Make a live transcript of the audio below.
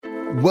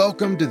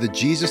Welcome to the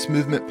Jesus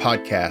Movement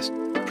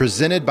Podcast,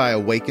 presented by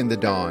Awaken the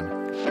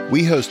Dawn.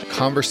 We host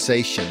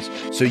conversations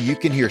so you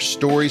can hear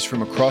stories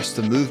from across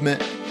the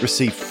movement,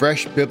 receive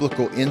fresh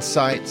biblical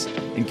insights,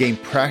 and gain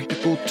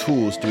practical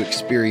tools to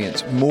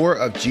experience more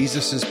of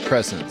Jesus'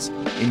 presence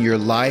in your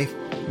life,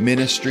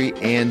 ministry,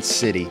 and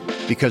city,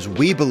 because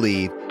we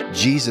believe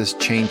Jesus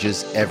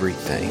changes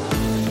everything.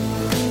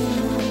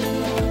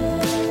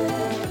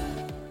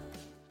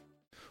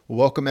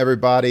 Welcome,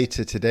 everybody,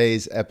 to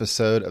today's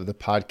episode of the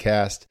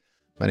podcast.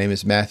 My name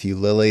is Matthew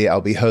Lilly.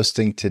 I'll be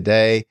hosting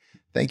today.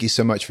 Thank you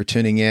so much for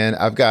tuning in.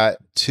 I've got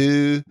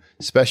two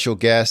special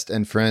guests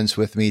and friends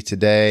with me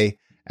today,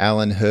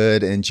 Alan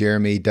Hood and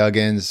Jeremy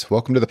Duggins.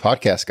 Welcome to the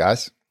podcast,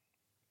 guys.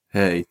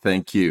 Hey,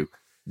 thank you.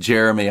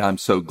 Jeremy, I'm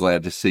so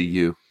glad to see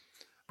you.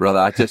 Brother,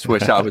 I just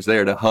wish I was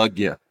there to hug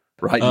you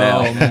right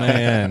now. Oh,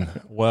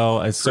 man.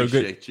 Well, it's so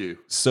good. Appreciate you.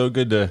 So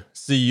good to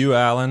see you,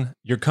 Alan.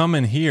 You're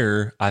coming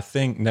here, I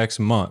think, next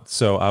month.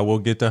 So I will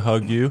get to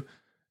hug you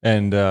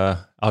and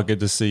I'll get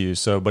to see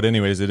you. But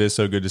anyways, it is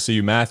so good to see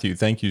you. Matthew,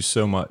 thank you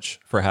so much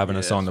for having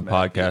us on the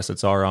podcast.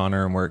 It's our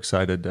honor and we're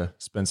excited to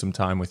spend some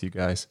time with you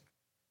guys.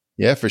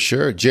 Yeah, for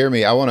sure.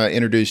 Jeremy, I want to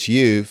introduce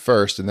you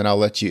first, and then I'll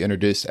let you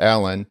introduce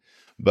Alan.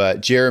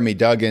 But Jeremy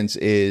Duggins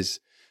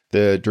is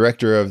the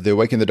director of the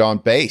Awaken the Dawn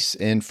base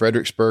in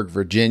Fredericksburg,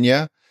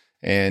 Virginia.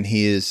 And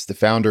he is the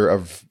founder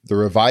of the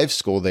Revive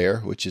School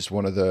there, which is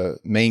one of the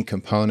main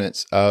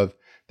components of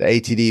the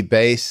ATD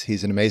base.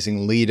 He's an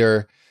amazing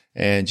leader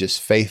and just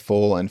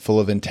faithful and full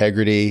of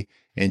integrity.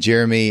 And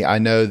Jeremy, I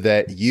know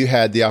that you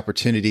had the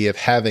opportunity of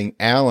having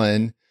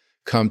Alan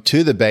come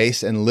to the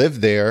base and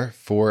live there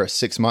for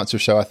 6 months or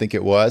so, I think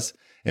it was,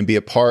 and be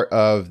a part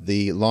of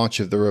the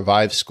launch of the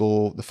Revive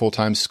School, the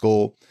full-time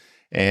school.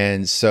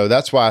 And so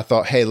that's why I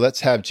thought, hey,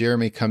 let's have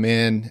Jeremy come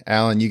in.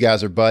 Alan, you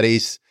guys are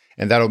buddies,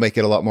 and that'll make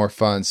it a lot more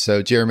fun.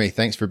 So Jeremy,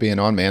 thanks for being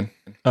on, man.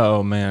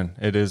 Oh, man,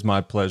 it is my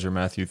pleasure,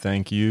 Matthew.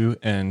 Thank you.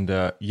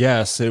 And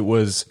yes, it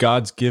was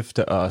God's gift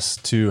to us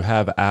to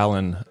have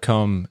Alan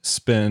come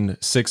spend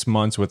 6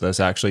 months with us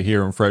actually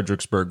here in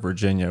Fredericksburg,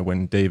 Virginia.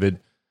 When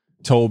David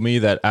told me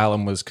that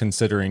Alan was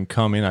considering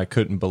coming, I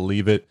couldn't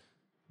believe it.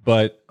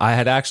 But I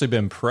had actually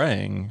been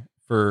praying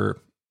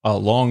for a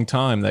long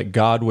time that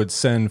God would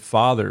send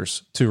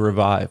fathers to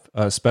Revive,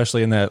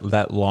 especially in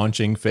that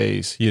launching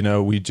phase. You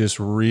know, we just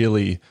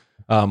really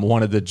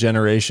wanted the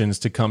generations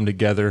to come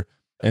together.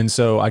 And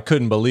so I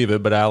couldn't believe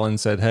it, but Alan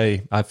said,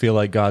 hey, I feel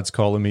like God's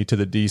calling me to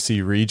the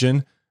DC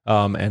region,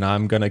 and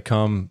I'm going to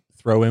come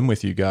throw in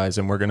with you guys,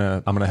 and I'm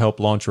going to help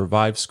launch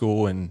Revive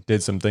School, and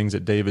did some things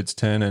at David's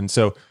Tent. And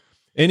so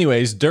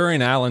anyways,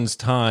 during Alan's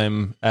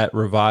time at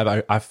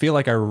Revive, I feel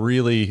like I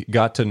really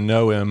got to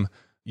know him,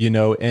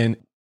 and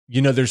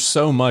there's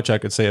so much I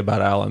could say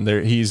about Alan.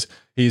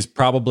 He's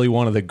probably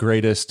one of the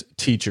greatest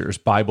teachers,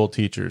 Bible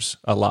teachers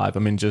alive. I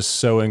mean, just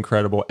so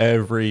incredible.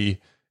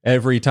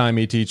 Every time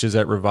he teaches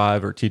at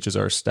Revive or teaches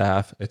our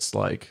staff, it's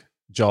like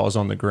jaws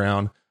on the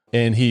ground.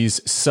 And he's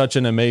such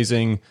an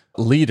amazing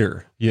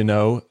leader,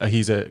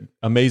 He's an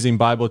amazing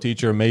Bible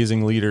teacher,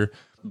 amazing leader.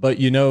 But,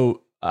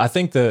 I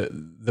think the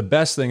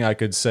best thing I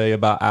could say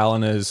about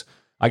Alan is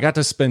I got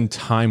to spend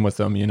time with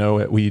him.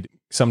 We'd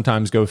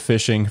sometimes go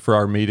fishing for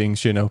our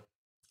meetings,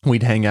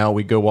 we'd hang out,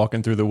 we'd go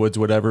walking through the woods,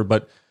 whatever.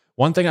 But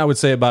one thing I would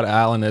say about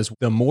Alan is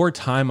the more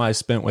time I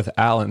spent with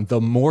Alan,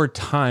 the more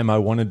time I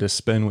wanted to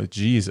spend with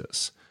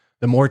Jesus.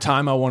 The more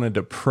time I wanted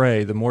to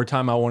pray, the more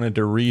time I wanted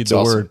to read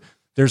the Word.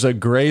 There's a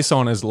grace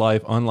on his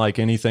life unlike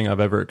anything I've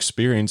ever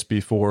experienced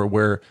before,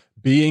 where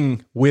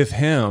being with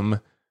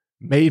him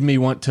made me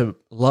want to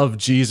love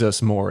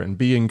Jesus more and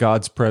be in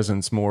God's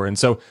presence more. And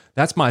so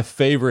that's my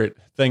favorite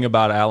thing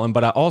about Alan.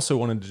 But I also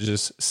wanted to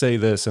just say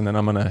this, and then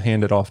I'm going to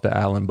hand it off to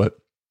Alan. But,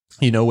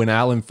 when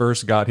Alan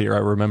first got here, I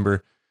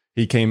remember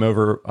he came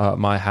over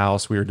my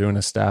house. We were doing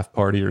a staff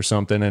party or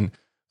something, and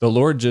the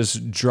Lord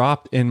just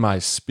dropped in my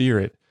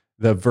spirit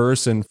the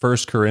verse in 1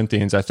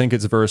 Corinthians, I think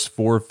it's verse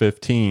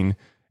 4:15,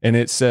 and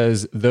it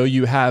says, though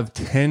you have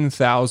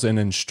 10,000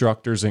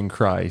 instructors in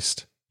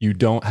Christ, you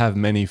don't have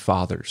many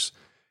fathers.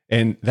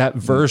 And that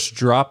verse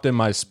dropped in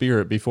my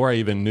spirit before I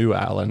even knew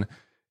Alan.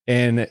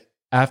 And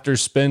after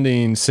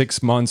spending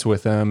 6 months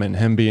with him and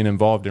him being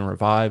involved in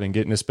Revive and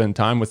getting to spend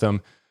time with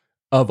him,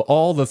 of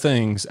all the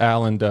things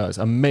Alan does,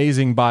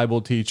 amazing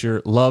Bible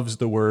teacher, loves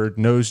the Word,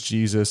 knows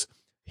Jesus,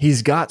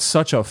 he's got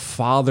such a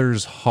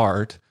father's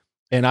heart.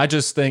 And I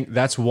just think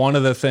that's one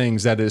of the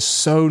things that is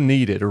so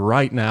needed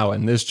right now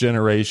in this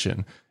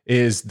generation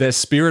is this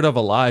spirit of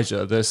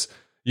Elijah. This,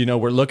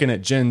 we're looking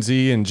at Gen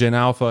Z and Gen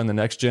Alpha and the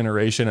next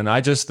generation. And I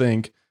just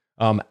think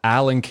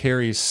Alan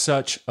carries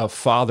such a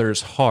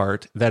father's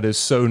heart that is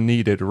so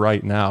needed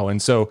right now.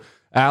 And so,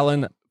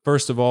 Alan,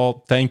 first of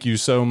all, thank you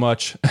so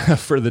much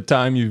for the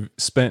time you've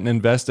spent and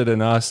invested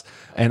in us.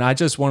 And I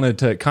just wanted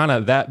to kind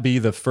of that be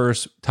the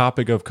first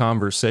topic of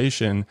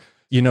conversation.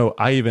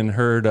 I even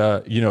heard,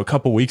 a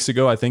couple weeks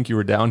ago, I think you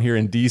were down here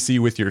in DC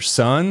with your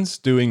sons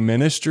doing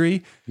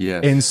ministry.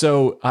 Yes. And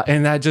so,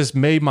 and that just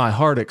made my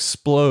heart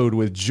explode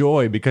with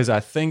joy, because I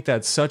think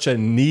that's such a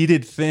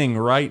needed thing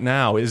right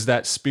now, is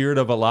that spirit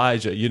of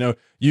Elijah.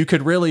 You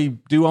could really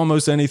do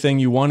almost anything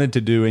you wanted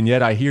to do. And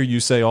yet I hear you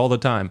say all the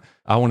time,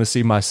 I want to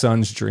see my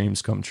son's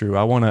dreams come true.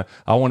 I want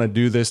to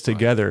do this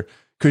together.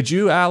 Could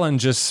you, Alan,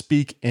 just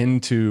speak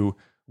into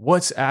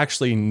what's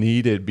actually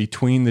needed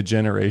between the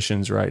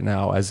generations right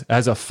now?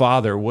 As a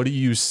father, what do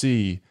you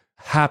see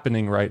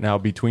happening right now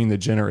between the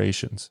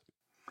generations?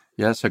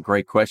 Yeah, that's a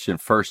great question.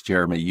 First,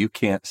 Jeremy, you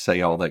can't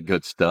say all that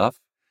good stuff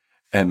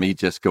and me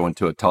just go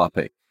into a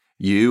topic.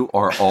 You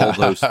are all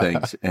those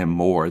things and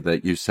more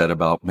that you said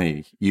about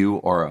me.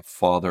 You are a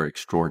father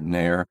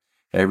extraordinaire.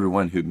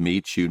 Everyone who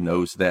meets you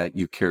knows that.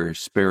 You carry a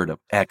spirit of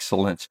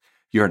excellence.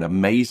 You're an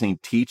amazing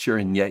teacher,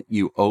 and yet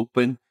you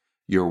open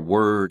your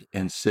word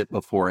and sit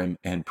before him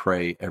and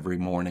pray every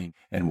morning.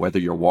 And whether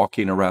you're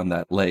walking around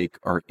that lake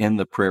or in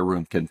the prayer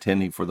room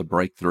contending for the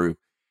breakthrough,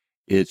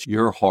 it's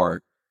your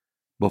heart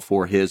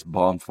before his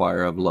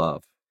bonfire of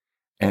love.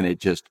 And it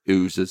just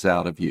oozes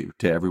out of you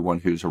to everyone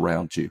who's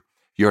around you.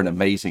 You're an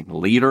amazing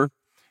leader,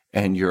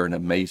 and you're an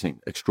amazing,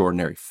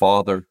 extraordinary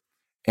father,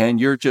 and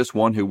you're just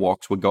one who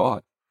walks with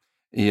God,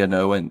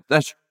 and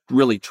that's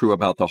really true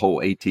about the whole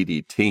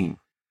ATD team.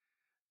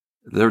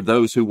 There are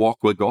those who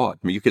walk with God.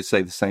 I mean, you could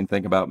say the same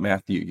thing about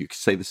Matthew. You could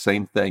say the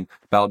same thing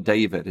about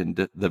David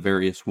and the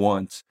various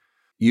ones.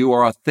 You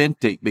are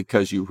authentic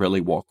because you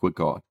really walk with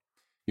God.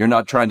 You're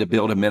not trying to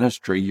build a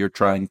ministry. You're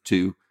trying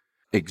to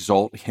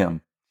exalt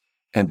him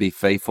and be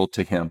faithful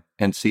to him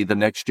and see the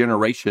next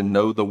generation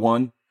know the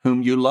one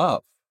whom you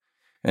love.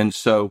 And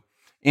so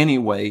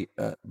anyway,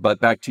 but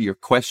back to your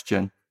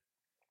question,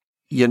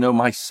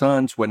 my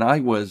sons, when I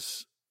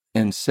was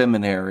in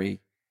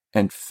seminary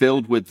and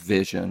filled with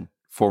vision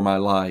for my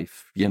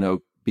life,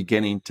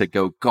 beginning to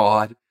go,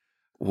 God,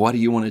 what do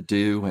you want to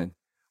do? And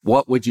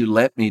what would you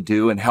let me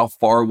do? And how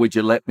far would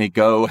you let me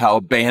go? How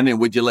abandoned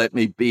would you let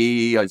me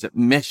be? Is it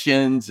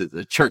missions? Is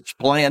it church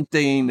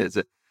planting? Is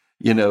it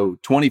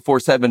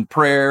 24/7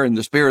 prayer in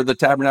the spirit of the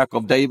Tabernacle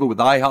of David with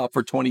IHOP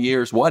for 20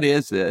 years? What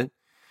is it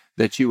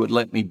that you would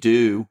let me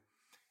do?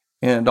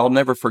 And I'll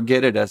never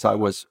forget it, as I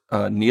was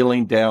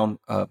kneeling down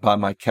by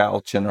my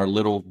couch in our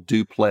little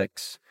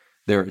duplex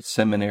there at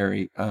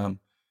seminary.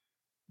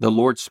 The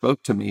Lord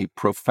spoke to me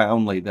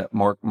profoundly that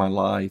marked my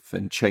life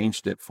and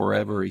changed it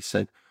forever. He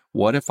said,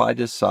 what if I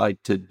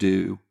decide to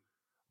do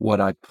what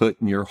I put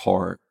in your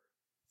heart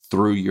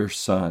through your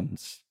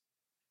sons?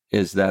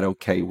 Is that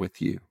okay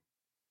with you?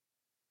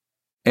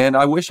 And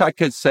I wish I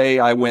could say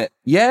I went,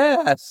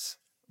 yes,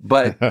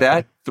 but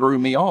that threw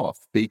me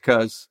off,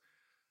 because,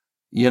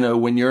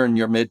 when you're in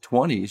your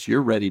mid-20s,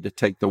 you're ready to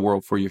take the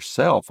world for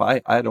yourself.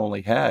 I'd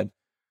only had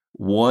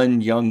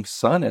one young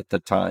son at the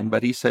time,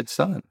 but he said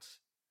sons.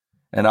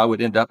 And I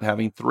would end up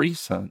having 3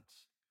 sons.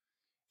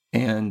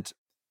 And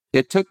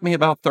it took me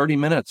about 30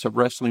 minutes of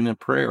wrestling in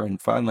prayer.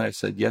 And finally I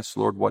said, yes,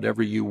 Lord,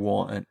 whatever you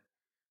want,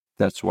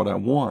 that's what I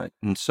want.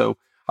 And so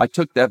I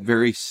took that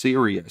very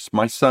serious.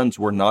 My sons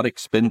were not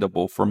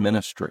expendable for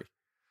ministry.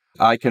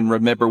 I can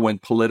remember when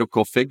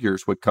political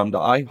figures would come to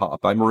IHOP.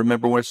 I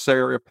remember when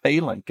Sarah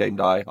Palin came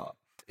to IHOP,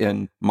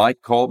 and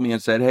Mike called me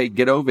and said, hey,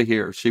 get over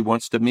here. She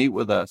wants to meet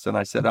with us. And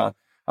I said,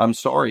 I'm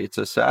sorry, it's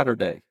a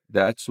Saturday.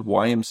 That's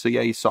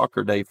YMCA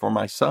soccer day for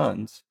my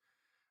sons.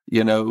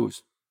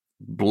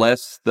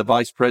 Bless the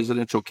vice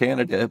presidential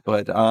candidate,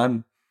 but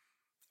I'm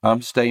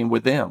staying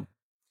with them.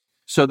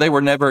 So they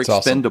were never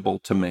expendable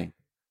to me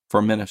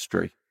for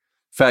ministry. In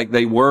fact,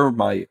 they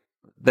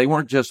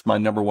weren't just my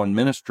number one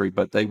ministry,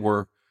 but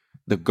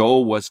the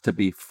goal was to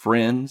be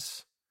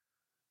friends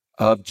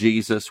of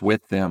Jesus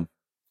with them.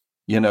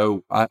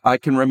 I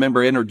can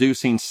remember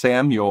introducing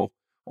Samuel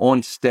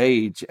on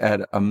stage at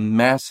a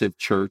massive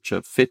church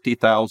of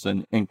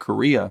 50,000 in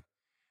Korea,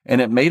 and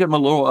it made him a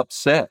little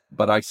upset.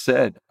 But I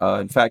said,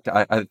 in fact,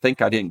 I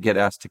think I didn't get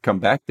asked to come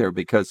back there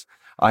because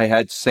I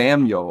had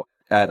Samuel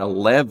at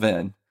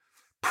 11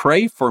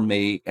 pray for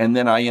me, and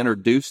then I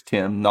introduced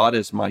him not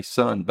as my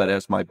son, but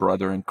as my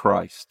brother in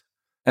Christ.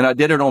 And I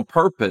did it on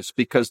purpose,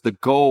 because the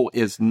goal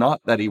is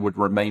not that he would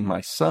remain my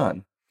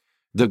son.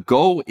 The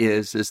goal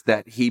is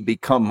that he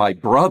become my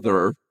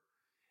brother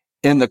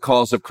in the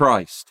cause of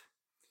Christ.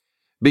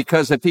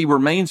 Because if he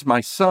remains my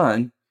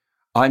son,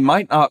 I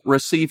might not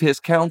receive his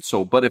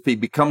counsel, but if he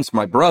becomes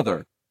my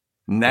brother,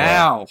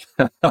 now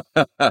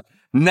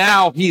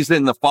he's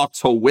in the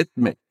foxhole with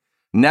me.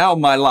 Now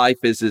my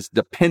life is as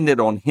dependent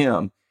on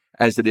him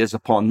as it is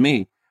upon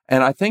me.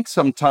 And I think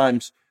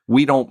sometimes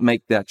we don't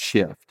make that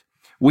shift.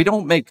 We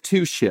don't make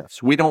 2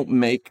 shifts. We don't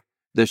make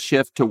the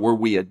shift to where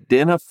we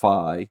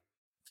identify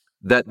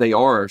that they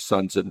are our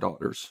sons and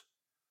daughters,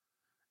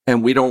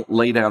 and we don't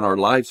lay down our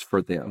lives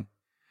for them.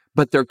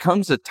 But there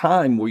comes a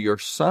time where your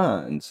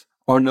sons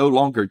are no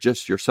longer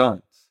just your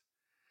sons.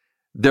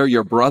 They're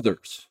your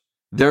brothers.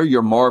 They're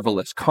your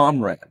marvelous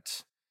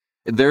comrades.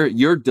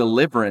 Your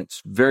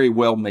deliverance very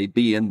well may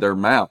be in their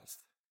mouth.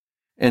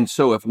 And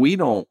so if we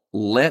don't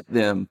let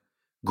them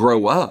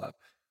grow up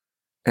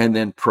and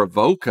then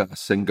provoke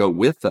us and go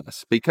with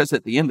us. Because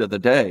at the end of the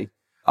day,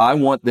 I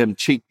want them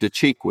cheek to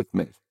cheek with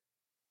me.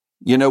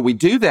 You know, we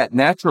do that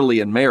naturally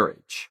in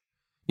marriage.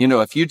 You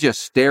know, if you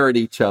just stare at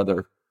each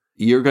other,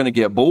 you're going to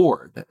get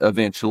bored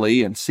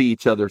eventually and see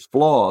each other's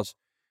flaws.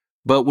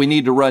 But we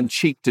need to run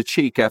cheek to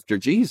cheek after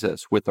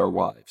Jesus with our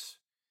wives.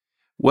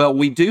 Well,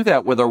 we do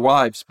that with our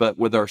wives, but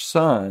with our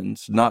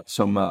sons, not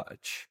so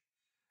much.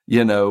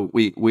 You know,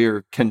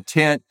 we're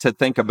content to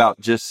think about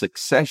just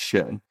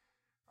succession.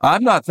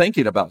 I'm not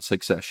thinking about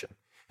succession.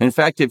 In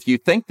fact, if you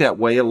think that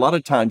way, a lot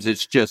of times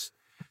it's just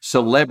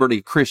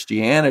celebrity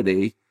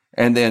Christianity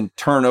and then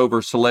turn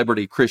over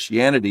celebrity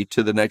Christianity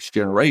to the next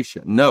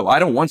generation. No, I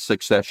don't want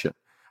succession.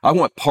 I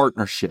want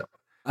partnership.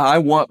 I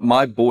want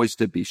my boys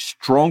to be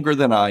stronger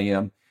than I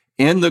am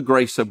in the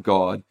grace of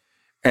God,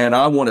 and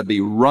I want to be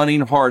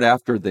running hard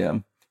after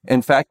them.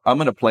 In fact, I'm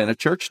going to plant a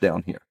church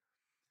down here.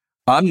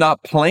 I'm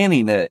not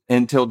planning it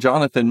until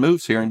Jonathan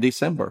moves here in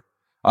December.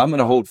 I'm going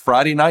to hold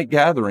Friday night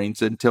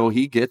gatherings until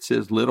he gets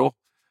his little,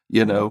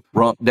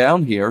 rump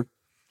down here,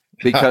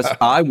 because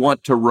I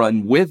want to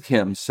run with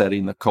him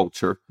setting the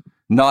culture,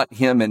 not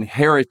him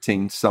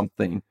inheriting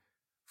something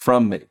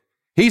from me.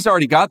 He's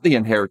already got the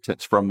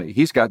inheritance from me.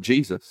 He's got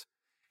Jesus.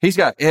 He's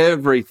got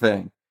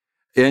everything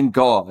in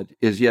God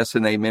is yes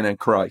and amen in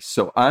Christ.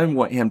 So I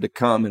want him to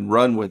come and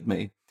run with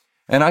me.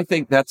 And I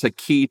think that's a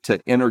key to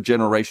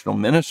intergenerational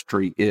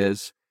ministry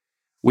is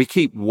we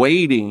keep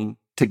waiting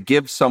to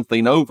give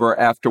something over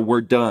after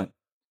we're done.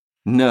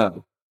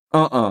 No.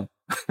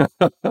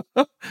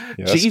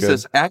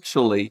 Jesus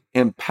actually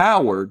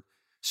empowered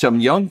some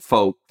young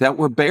folk that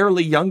were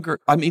barely younger.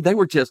 I mean, they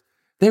were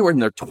in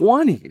their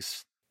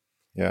 20s.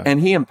 Yeah.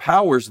 And he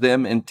empowers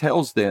them and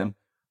tells them,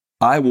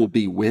 I will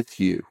be with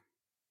you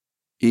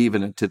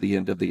even unto the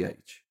end of the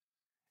age.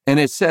 And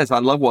it says, I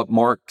love what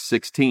Mark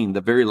 16,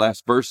 the very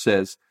last verse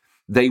says,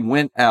 they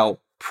went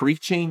out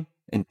preaching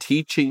and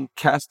teaching,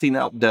 casting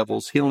out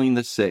devils, healing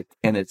the sick.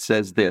 And it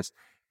says this,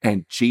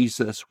 and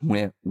Jesus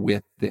went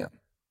with them.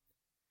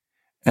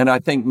 And I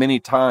think many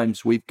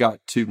times we've got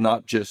to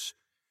not just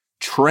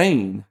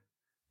train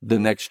the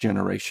next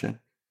generation.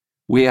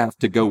 We have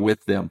to go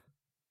with them.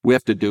 We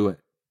have to do it.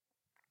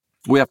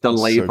 We have to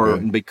labor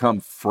and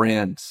become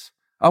friends.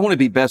 I want to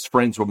be best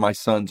friends with my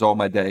sons all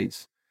my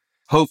days.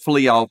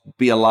 Hopefully I'll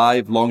be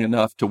alive long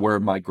enough to where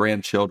my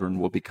grandchildren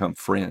will become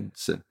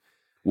friends and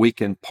we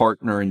can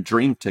partner and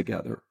dream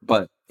together.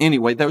 But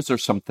anyway, those are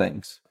some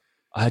things.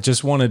 I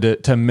just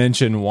wanted to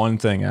mention one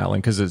thing,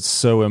 Alan, because it's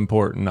so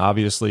important.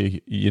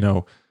 Obviously,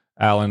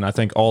 Alan, I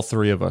think all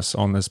three of us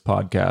on this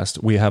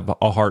podcast, we have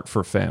a heart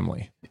for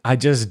family. I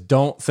just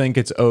don't think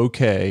it's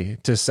okay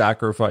to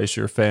sacrifice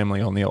your family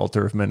on the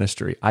altar of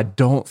ministry. I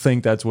don't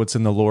think that's what's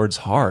in the Lord's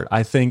heart.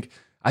 I think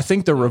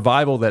the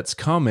revival that's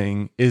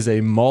coming is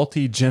a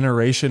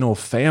multi-generational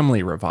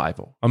family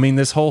revival. I mean,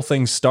 this whole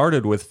thing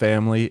started with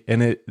family,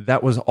 and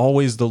that was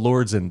always the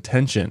Lord's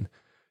intention,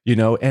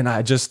 and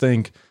I just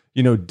think,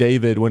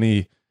 David, when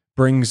he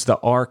brings the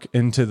ark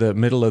into the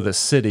middle of the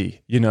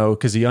city,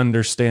 because he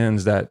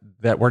understands that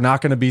we're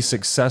not going to be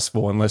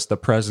successful unless the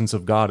presence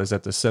of God is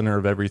at the center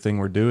of everything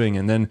we're doing.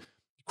 And then,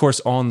 of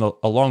course,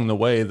 along the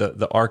way,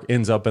 the ark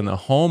ends up in the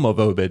home of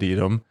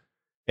Obed-Edom,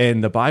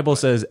 and the Bible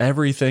says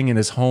everything in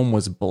his home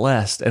was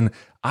blessed. And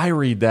I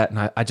read that,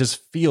 and I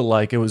just feel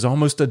like it was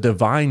almost a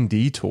divine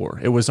detour.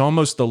 It was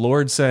almost the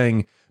Lord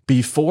saying,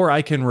 before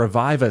I can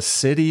revive a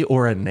city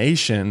or a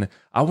nation,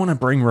 I want to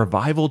bring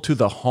revival to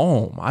the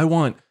home. I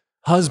want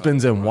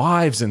husbands and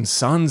wives and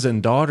sons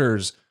and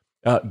daughters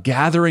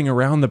gathering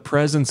around the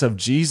presence of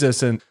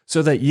Jesus. And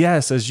so that,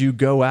 yes, as you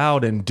go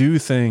out and do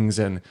things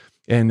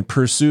and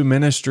pursue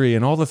ministry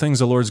and all the things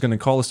the Lord's going to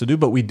call us to do,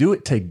 but we do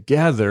it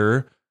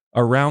together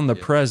around the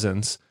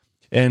presence.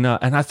 And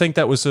I think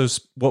that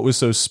was what was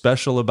so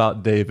special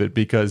about David,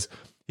 because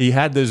he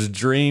had this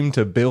dream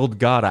to build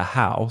God a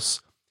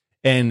house.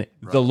 And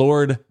the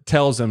Lord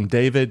tells him,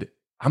 David,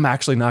 I'm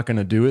actually not going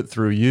to do it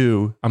through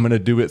you. I'm going to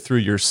do it through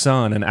your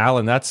son. And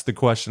Alan, that's the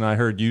question I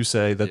heard you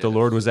say that the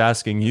Lord was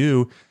asking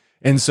you.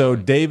 And so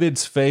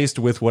David's faced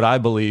with what I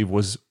believe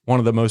was one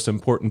of the most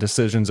important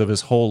decisions of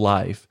his whole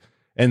life.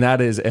 And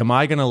that is, am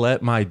I going to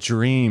let my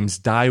dreams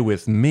die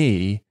with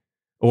me,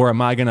 or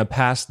am I going to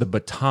pass the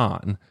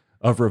baton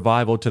of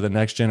revival to the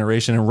next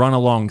generation and run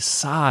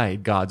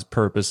alongside God's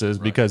purposes?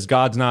 Right. Because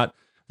God's not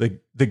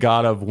the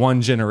God of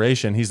one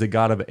generation. He's the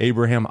God of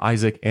Abraham,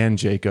 Isaac, and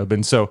Jacob.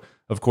 And so,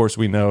 of course,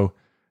 we know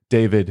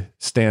David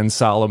stands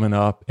Solomon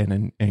up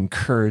and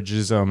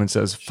encourages him and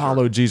says,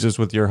 follow Jesus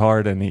with your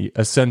heart. And he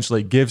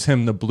essentially gives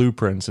him the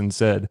blueprints and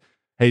said,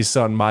 hey,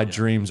 son, my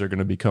dreams are going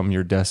to become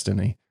your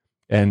destiny.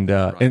 And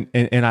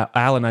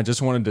Alan, I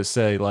just wanted to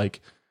say,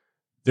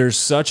 there's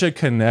such a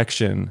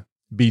connection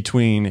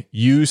between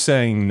you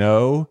saying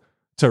no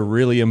to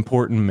really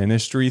important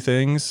ministry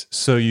things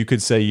so you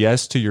could say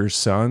yes to your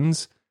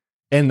sons,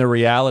 and the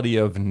reality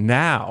of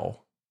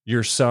now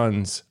your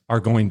sons are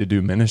going to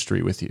do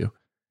ministry with you.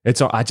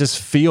 I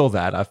just feel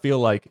that. I feel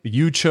like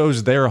you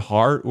chose their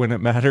heart when it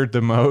mattered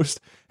the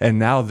most, and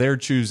now they're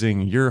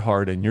choosing your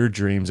heart and your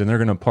dreams, and they're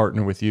going to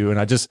partner with you.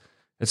 And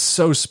it's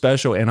so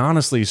special and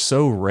honestly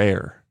so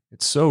rare.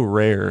 It's so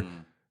rare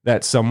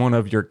that someone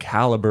of your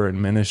caliber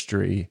in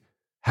ministry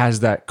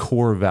has that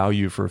core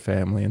value for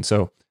family. And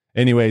so,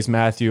 anyways,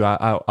 Matthew,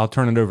 I'll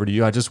turn it over to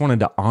you. I just wanted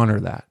to honor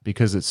that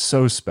because it's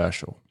so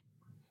special.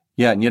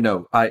 Yeah,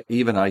 and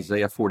even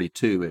Isaiah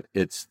 42,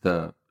 it's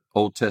the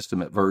Old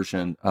Testament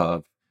version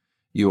of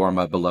 "You are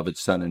my beloved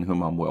Son in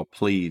whom I'm well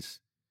pleased."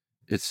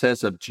 It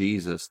says of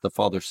Jesus, the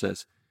Father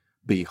says,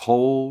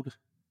 "Behold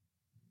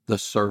the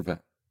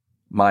servant,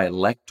 my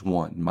elect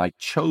one, my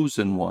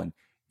chosen one,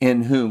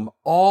 in whom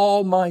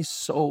all my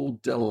soul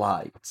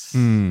delights."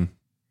 And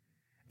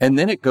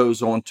then it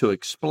goes on to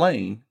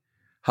explain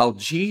how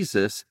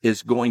Jesus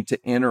is going to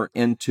enter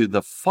into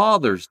the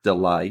Father's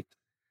delight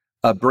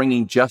of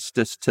bringing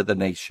justice to the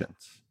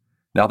nations.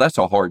 Now, that's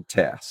a hard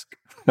task.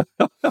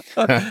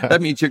 That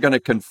means you're going to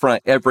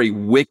confront every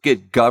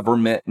wicked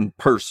government and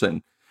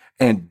person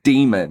and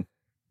demon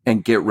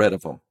and get rid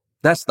of them.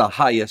 That's the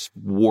highest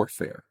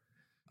warfare.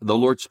 The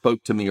Lord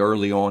spoke to me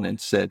early on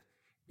and said,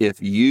 if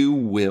you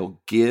will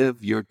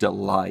give your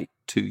delight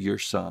to your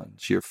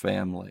sons, your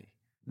family,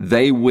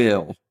 they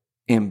will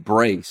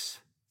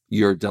embrace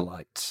your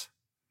delights.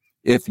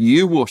 If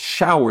you will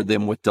shower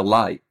them with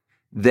delight,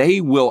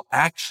 they will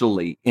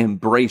actually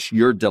embrace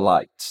your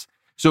delights.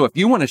 So if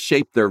you want to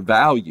shape their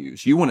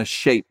values, you want to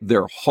shape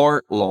their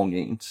heart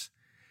longings,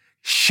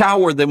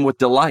 shower them with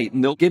delight,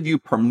 and they'll give you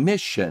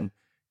permission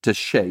to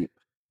shape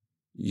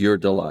your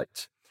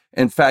delights.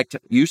 In fact,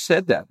 you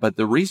said that, but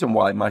the reason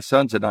why my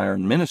sons and I are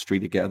in ministry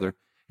together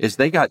is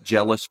they got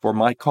jealous for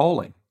my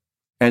calling.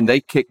 And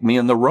they kicked me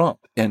in the rump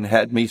and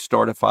had me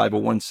start a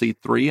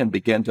 501c3 and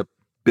began to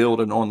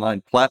build an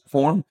online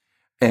platform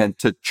and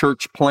to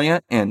church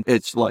plant. And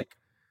it's like,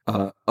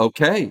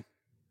 okay.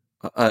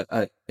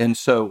 And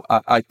so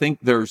I think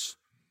there's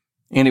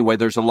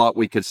a lot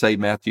we could say,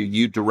 Matthew,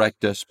 you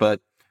direct us,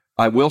 but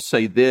I will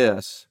say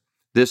this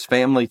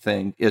family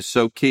thing is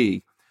so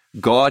key.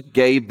 God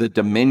gave the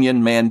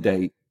dominion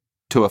mandate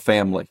to a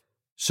family.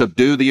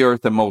 Subdue the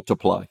earth and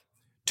multiply.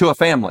 To a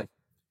family.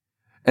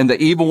 And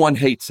the evil one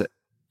hates it.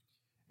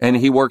 And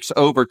he works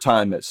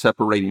overtime at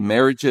separating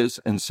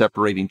marriages and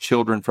separating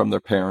children from their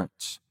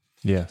parents.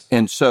 Yes.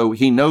 And so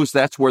he knows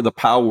that's where the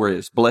power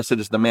is. Blessed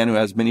is the man who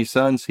has many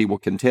sons. He will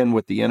contend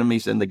with the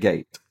enemies in the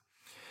gate.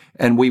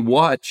 And we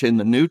watch in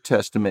the New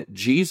Testament,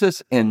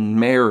 Jesus and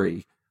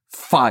Mary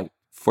fight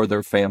for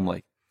their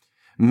family.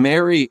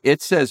 Mary,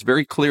 it says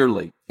very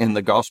clearly in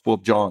the Gospel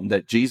of John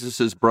that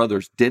Jesus'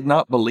 brothers did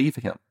not believe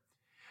him.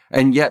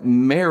 And yet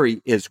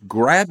Mary is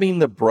grabbing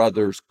the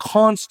brothers,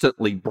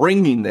 constantly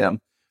bringing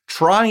them,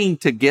 trying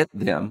to get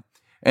them.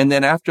 And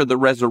then after the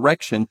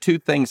resurrection, two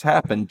things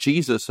happen.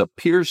 Jesus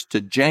appears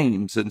to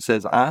James and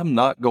says, I'm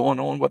not going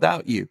on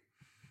without you.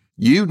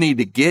 You need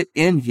to get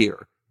in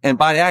here. And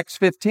by Acts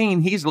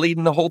 15, he's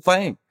leading the whole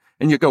thing.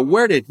 And you go,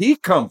 where did he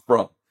come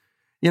from?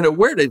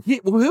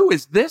 Who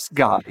is this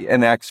guy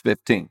in Acts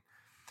 15?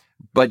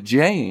 But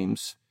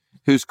James,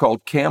 who's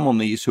called camel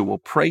knees, who will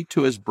pray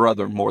to his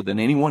brother more than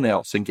anyone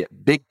else and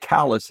get big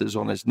calluses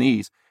on his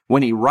knees,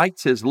 when he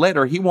writes his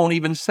letter, he won't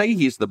even say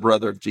he's the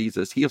brother of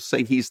Jesus. He'll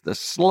say he's the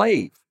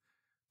slave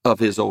of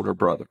his older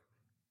brother.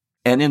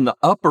 And in the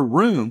upper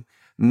room,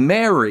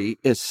 Mary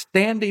is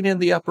standing in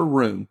the upper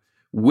room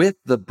with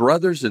the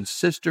brothers and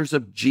sisters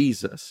of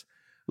Jesus,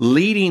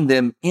 leading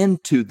them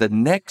into the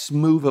next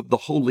move of the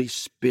Holy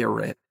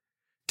Spirit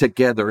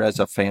together as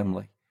a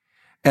family.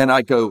 And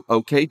I go,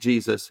 okay,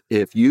 Jesus,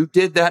 if you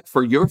did that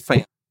for your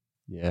family,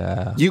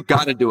 you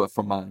got to do it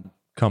for mine.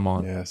 Come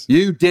on. Yes.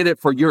 You did it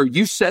for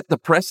you set the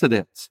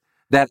precedence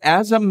that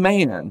as a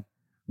man,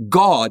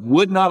 God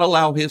would not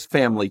allow his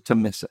family to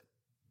miss it.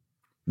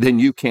 Then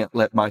you can't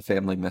let my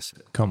family miss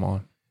it. Come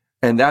on.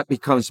 And that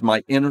becomes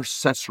my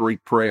intercessory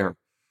prayer.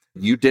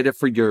 You did it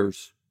for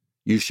yours.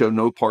 You show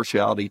no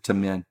partiality to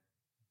men.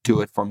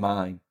 Do it for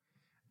mine.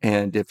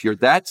 And if you're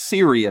that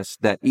serious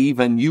that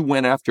even you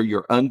went after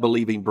your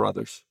unbelieving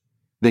brothers,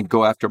 then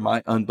go after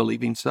my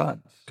unbelieving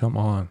sons. Come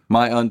on.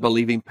 My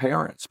unbelieving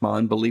parents, my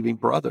unbelieving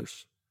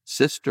brothers,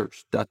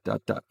 sisters, ...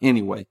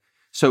 Anyway,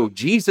 so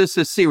Jesus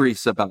is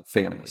serious about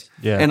families.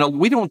 Yeah. And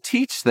we don't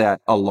teach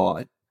that a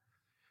lot.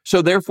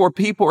 So therefore,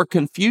 people are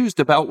confused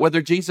about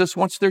whether Jesus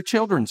wants their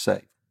children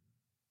saved.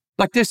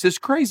 Like, this is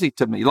crazy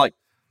to me. Like,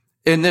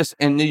 and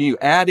then you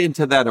add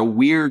into that a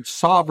weird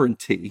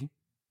sovereignty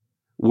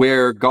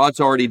where God's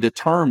already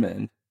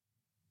determined,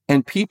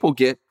 and people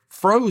get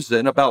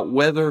frozen about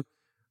whether,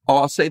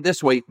 I'll say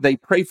this way, they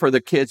pray for their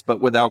kids, but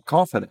without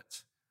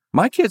confidence.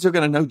 My kids are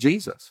going to know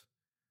Jesus.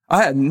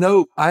 I had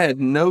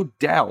no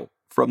doubt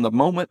from the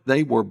moment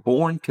they were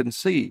born,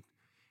 conceived,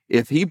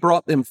 if he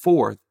brought them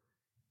forth,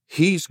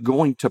 he's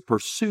going to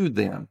pursue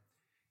them.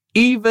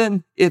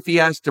 Even if he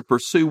has to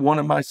pursue one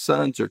of my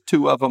sons or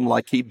two of them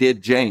like he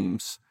did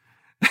James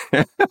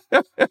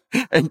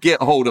and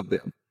get hold of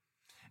them.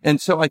 And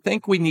so I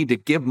think we need to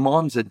give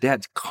moms and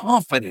dads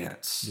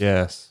confidence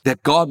Yes.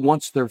 that God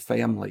wants their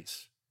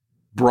families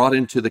brought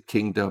into the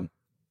kingdom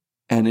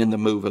and in the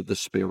move of the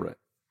Spirit.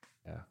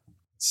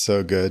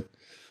 So good.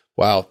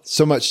 Wow.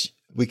 So much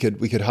we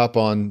could hop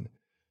on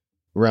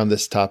around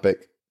this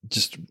topic.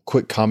 Just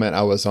quick comment.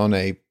 I was on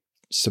a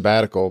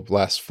sabbatical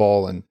last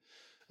fall and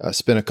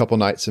spent a couple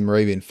nights in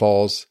Moravian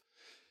Falls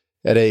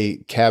at a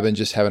cabin,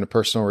 just having a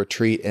personal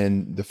retreat.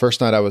 And the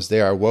first night I was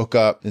there, I woke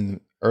up in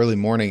the early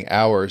morning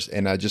hours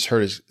and I just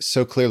heard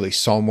so clearly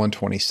Psalm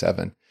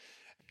 127.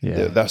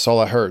 Yeah. That's all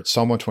I heard,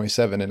 Psalm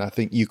 127. And I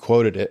think you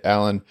quoted it,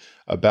 Alan,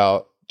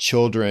 about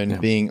children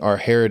being our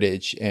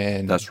heritage.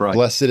 And that's right.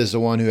 Blessed is the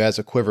one who has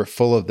a quiver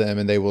full of them,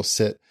 and they will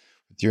sit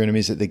with your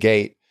enemies at the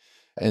gate.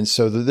 And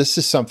so this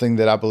is something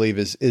that I believe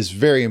is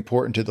very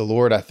important to the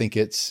Lord. I think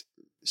it's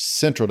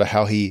central to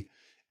how he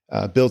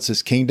builds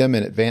his kingdom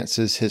and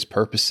advances his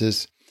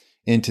purposes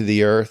into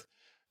the earth.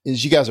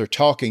 As you guys are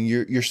talking,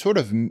 you're sort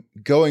of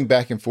going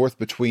back and forth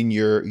between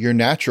your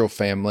natural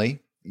family,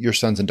 your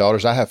sons and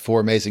daughters. I have 4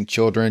 amazing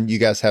children. You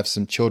guys have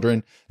some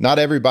children. Not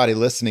everybody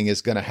listening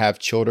is going to have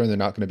children. They're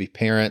not going to be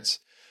parents.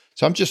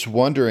 So I'm just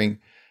wondering,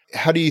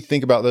 how do you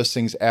think about those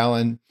things,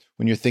 Alan,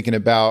 when you're thinking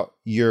about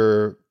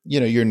your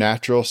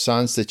natural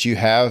sons that you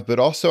have, but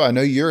also I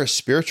know you're a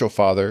spiritual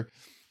father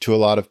to a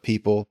lot of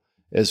people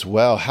as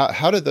well.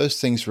 How do those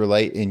things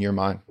relate in your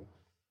mind?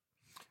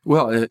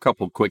 Well, a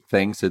couple of quick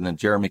things, and then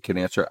Jeremy can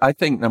answer. I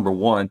think, number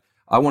one,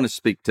 I want to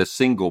speak to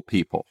single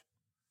people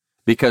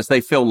because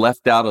they feel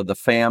left out of the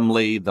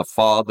family, the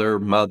father,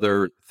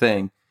 mother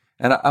thing.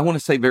 And I want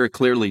to say very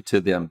clearly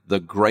to them, the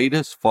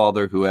greatest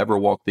father who ever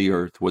walked the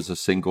earth was a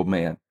single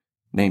man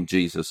named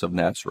Jesus of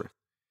Nazareth.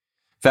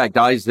 In fact,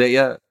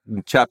 Isaiah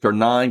chapter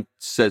 9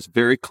 says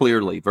very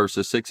clearly,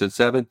 verses 6 and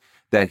 7,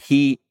 that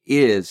he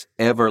is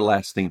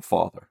everlasting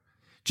Father.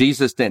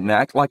 Jesus didn't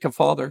act like a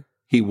father.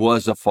 He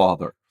was a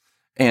father.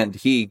 And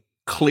he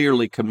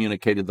clearly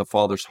communicated the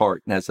Father's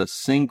heart. And as a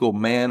single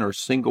man or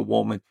single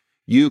woman,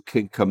 you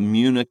can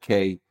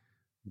communicate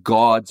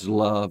God's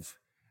love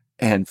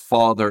and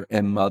father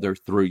and mother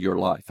through your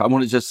life. I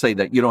want to just say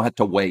that you don't have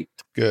to wait.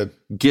 Good.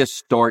 Just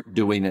start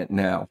doing it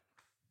now.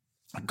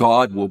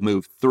 God will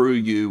move through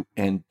you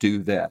and do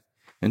that.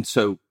 And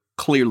so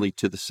clearly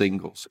to the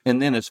singles.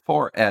 And then as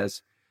far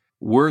as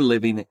we're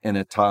living in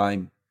a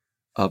time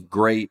of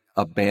great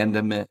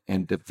abandonment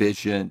and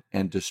division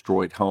and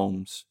destroyed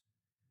homes,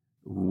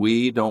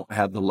 we don't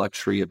have the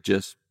luxury of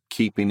just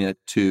keeping it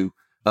to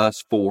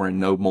us 4 and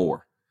no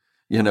more.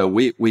 You know,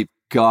 we've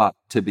got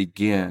to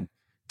begin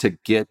to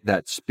get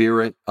that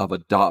spirit of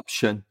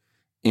adoption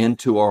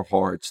into our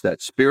hearts,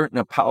 that spirit and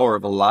the power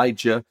of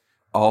Elijah.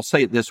 I'll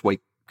say it this way,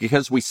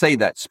 because we say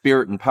that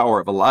spirit and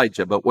power of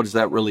Elijah, but what does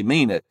that really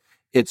mean?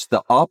 It's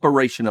the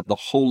operation of the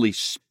Holy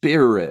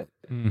Spirit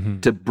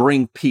to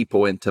bring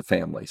people into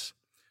families,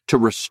 to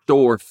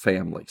restore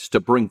families, to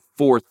bring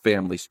forth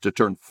families, to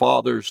turn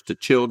fathers to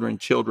children,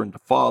 children to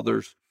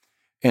fathers,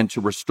 and to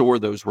restore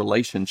those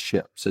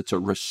relationships. It's a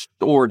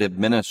restorative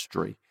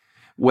ministry.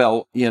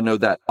 Well, you know,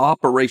 that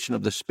operation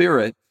of the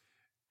Spirit,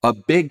 a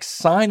big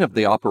sign of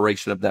the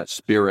operation of that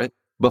Spirit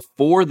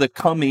before the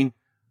coming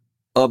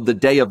of the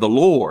day of the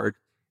Lord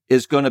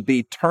is going to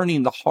be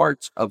turning the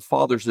hearts of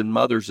fathers and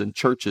mothers in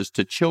churches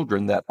to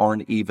children that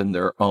aren't even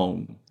their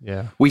own.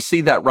 Yeah. We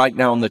see that right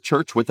now in the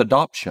church with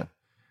adoption.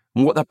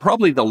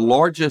 Probably the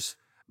largest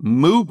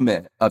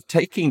movement of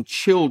taking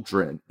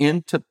children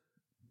into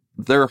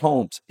their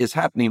homes is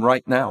happening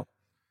right now.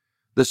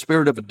 The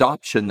spirit of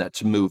adoption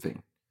that's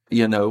moving,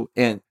 you know,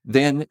 and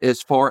then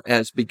as far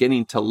as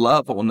beginning to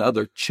love on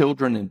other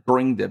children and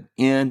bring them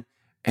in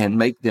and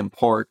make them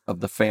part of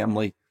the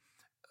family,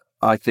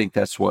 I think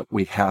that's what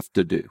we have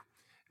to do.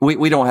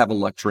 We don't have a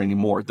luxury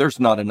anymore. There's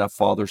not enough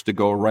fathers to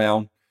go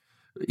around.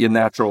 In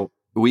natural,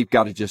 we've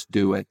got to just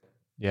do it.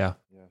 Yeah.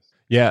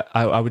 Yeah.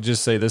 I would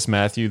just say this,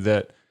 Matthew,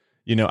 that,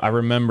 you know, I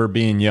remember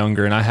being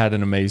younger and I had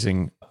an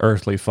amazing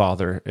earthly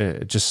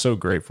father. Just so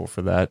grateful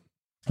for that.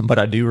 But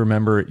I do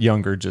remember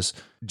younger,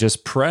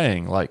 just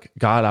praying like,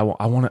 God,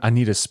 I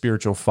need a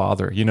spiritual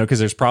father, you know, because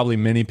there's probably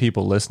many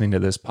people listening to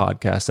this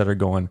podcast that are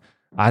going,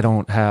 I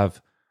don't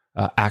have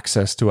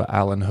access to an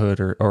Alan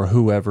Hood or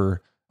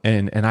whoever.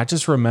 And I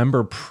just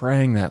remember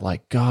praying that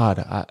like,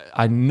 God,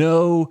 I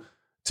know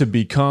to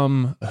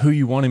become who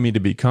you wanted me to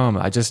become.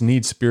 I just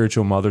need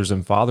spiritual mothers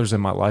and fathers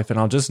in my life. And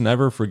I'll just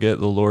never forget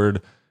the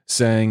Lord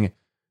saying,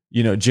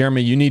 you know,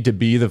 Jeremy, you need to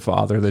be the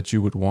father that you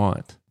would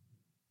want.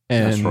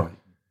 And, that's right.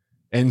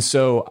 And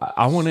so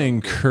I want to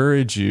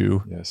encourage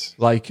you,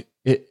 like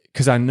it,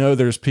 because I know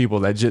there's people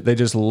that they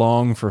just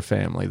long for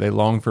family. They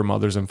long for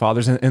mothers and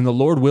fathers, and the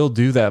Lord will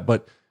do that.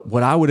 But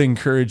what I would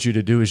encourage you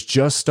to do is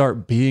just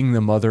start being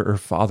the mother or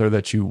father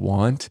that you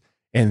want.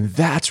 And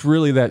that's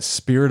really that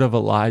spirit of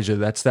Elijah.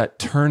 That's that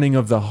turning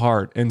of the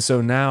heart. And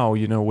so now,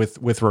 you know,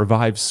 with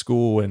Revive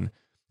School, and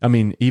I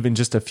mean, even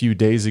just a few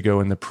days ago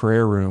in the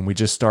prayer room, we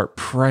just start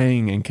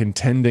praying and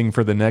contending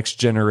for the next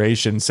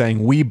generation,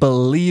 saying, we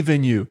believe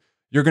in you.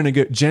 You're going to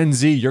go, Gen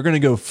Z, you're going to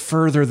go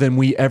further than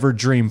we ever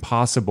dreamed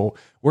possible.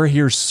 We're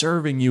here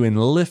serving you and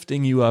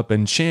lifting you up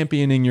and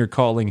championing your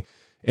calling.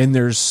 And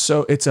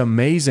it's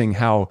amazing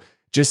how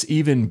just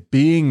even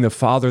being the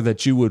father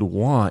that you would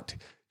want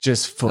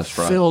just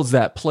fulfills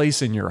that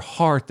place in your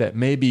heart that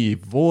may be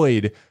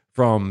void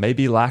from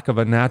maybe lack of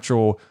a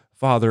natural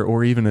father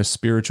or even a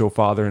spiritual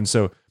father. And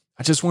so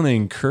I just want to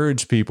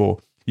encourage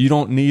people, you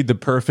don't need the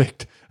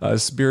perfect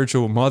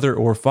spiritual mother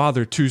or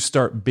father to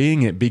start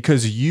being it,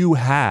 because you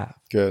have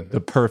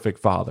the perfect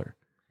father,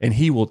 and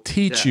he will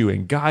teach you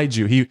and guide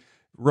you.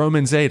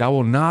 Romans 8, I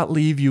will not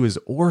leave you as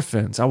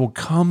orphans. I will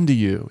come to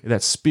you.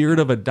 That spirit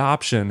of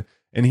adoption.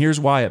 And here's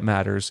why it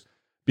matters,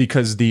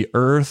 because the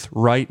earth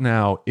right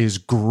now is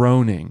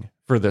groaning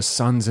for the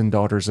sons and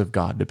daughters of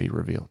God to be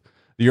revealed.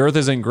 The earth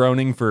isn't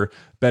groaning for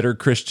better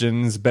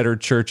Christians, better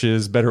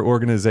churches, better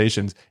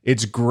organizations.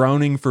 It's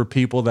groaning for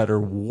people that are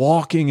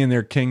walking in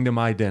their kingdom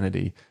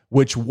identity,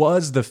 which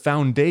was the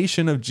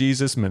foundation of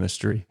Jesus'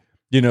 ministry.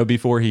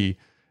 Before he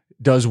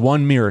does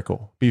one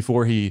miracle,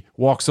 before he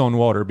walks on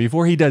water,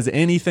 before he does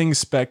anything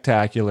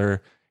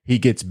spectacular, he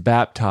gets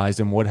baptized.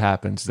 And what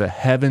happens? The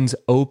heavens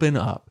open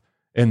up,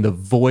 and the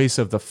voice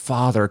of the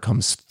Father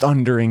comes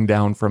thundering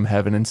down from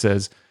heaven and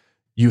says,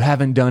 you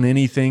haven't done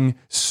anything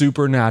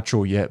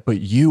supernatural yet, but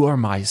you are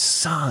my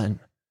son,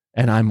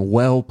 and I'm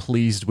well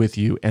pleased with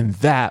you. And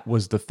that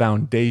was the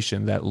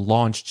foundation that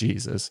launched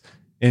Jesus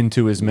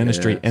into his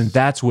ministry. Yes. And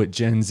that's what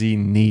Gen Z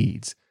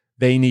needs.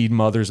 They need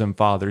mothers and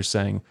fathers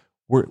saying,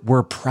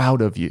 we're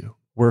proud of you.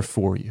 We're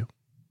for you.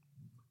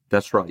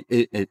 That's right.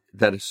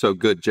 That is so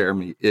good,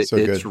 Jeremy. It's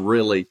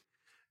really,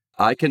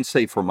 I can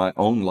say for my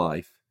own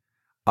life,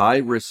 I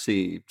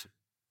received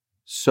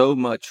so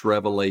much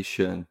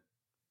revelation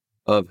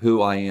of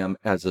who I am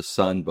as a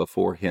son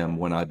before him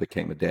when I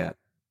became a dad.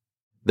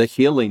 The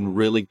healing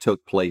really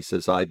took place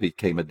as I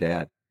became a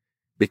dad,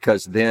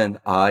 because then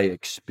I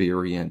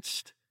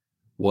experienced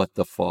what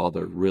the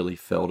Father really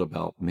felt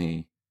about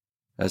me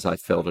as I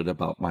felt it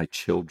about my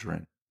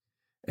children.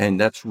 And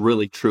that's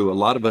really true. A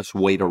lot of us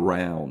wait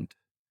around,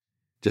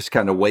 just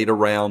kind of wait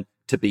around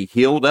to be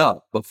healed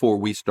up before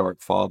we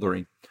start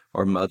fathering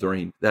or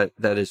mothering. That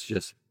is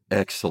just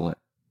excellent.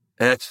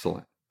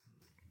 Excellent.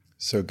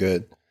 So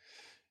good.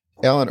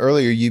 Alan,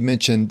 earlier you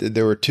mentioned that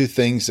there were two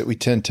things that we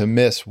tend to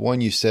miss.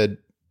 One, you said,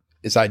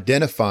 is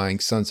identifying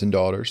sons and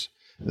daughters.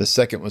 The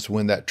second was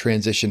when that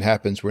transition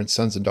happens, when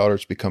sons and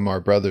daughters become our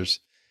brothers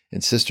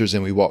and sisters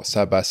and we walk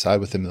side by side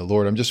with them in the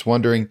Lord. I'm just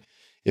wondering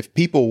if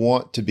people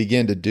want to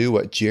begin to do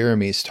what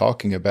Jeremy is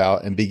talking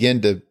about and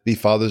begin to be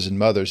fathers and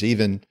mothers,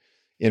 even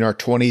in our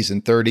 20s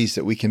and 30s,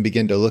 that we can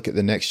begin to look at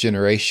the next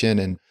generation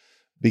and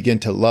begin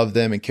to love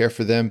them and care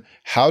for them.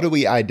 How do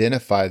we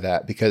identify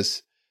that?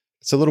 Because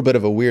it's a little bit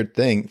of a weird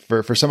thing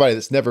for somebody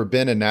that's never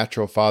been a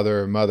natural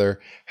father or mother.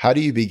 How do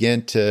you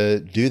begin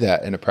to do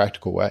that in a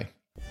practical way?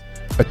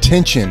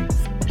 Attention,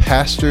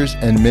 pastors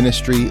and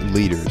ministry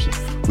leaders.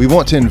 We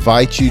want to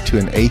invite you to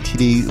an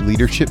ATD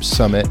Leadership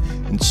Summit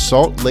in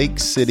Salt Lake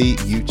City,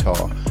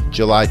 Utah,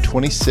 July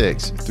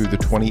 26th through the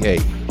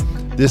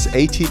 28th. This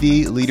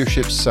ATD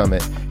Leadership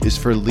Summit is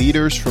for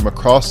leaders from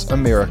across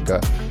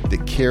America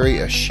that carry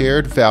a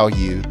shared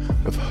value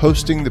of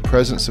hosting the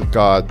presence of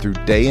God through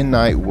day and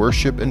night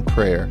worship and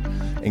prayer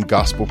and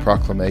gospel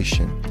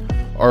proclamation.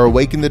 Our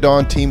Awaken the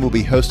Dawn team will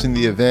be hosting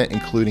the event,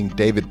 including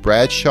David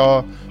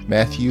Bradshaw,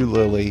 Matthew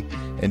Lilly,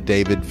 and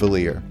David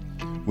Valier.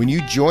 When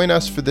you join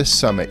us for this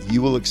summit,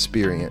 you will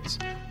experience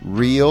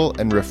real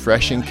and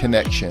refreshing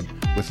connection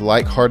with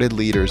like-hearted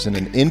leaders in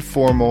an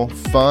informal,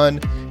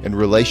 fun, and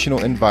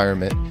relational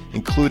environment,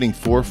 including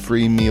 4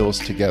 free meals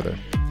together.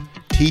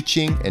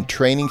 Teaching and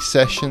training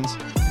sessions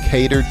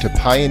catered to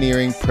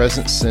pioneering,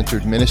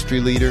 presence-centered ministry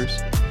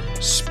leaders,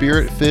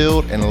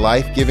 spirit-filled and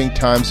life-giving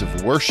times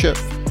of worship,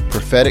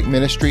 prophetic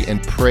ministry,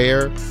 and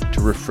prayer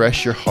to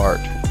refresh your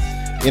heart.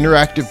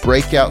 Interactive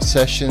breakout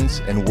sessions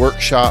and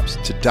workshops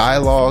to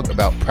dialogue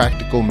about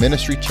practical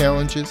ministry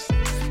challenges,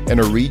 and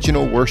a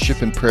regional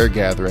worship and prayer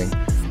gathering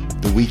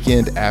the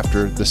weekend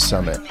after the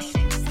summit.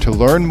 To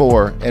learn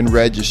more and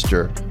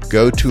register,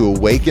 go to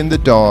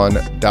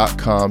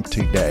awakenthedawn.com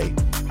today.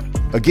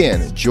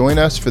 Again, join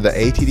us for the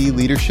ATD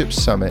Leadership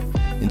Summit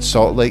in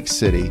Salt Lake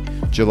City,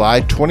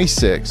 July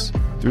 26th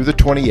through the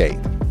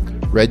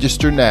 28th.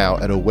 Register now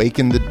at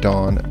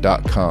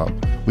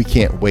awakenthedawn.com. We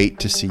can't wait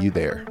to see you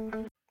there.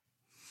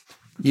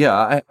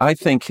 Yeah, I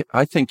think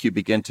you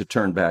begin to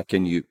turn back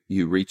and you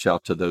reach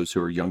out to those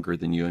who are younger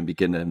than you and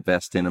begin to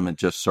invest in them and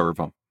just serve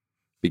them.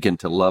 Begin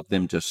to love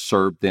them, just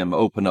serve them,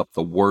 open up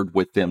the Word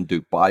with them,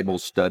 do Bible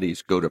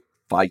studies, go to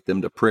invite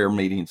them to prayer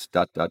meetings,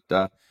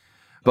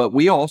 But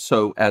we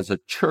also, as a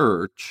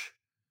church,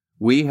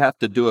 we have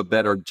to do a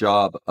better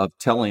job of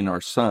telling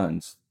our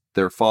sons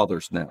they're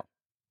fathers now.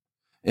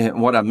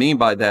 And what I mean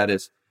by that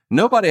is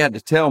nobody had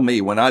to tell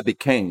me when I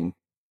became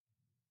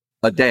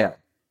a dad.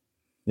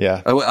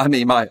 Yeah. I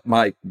mean,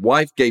 my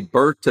wife gave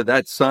birth to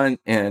that son,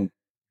 and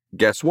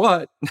guess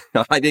what?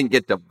 I didn't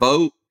get to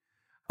vote.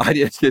 I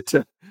didn't get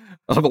to,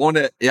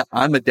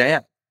 I'm a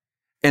dad.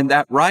 And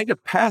that rite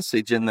of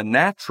passage in the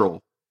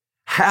natural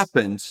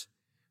happens,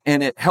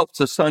 and it helps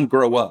the son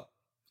grow up.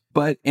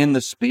 But in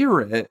the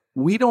spirit,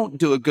 we don't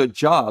do a good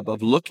job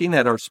of looking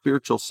at our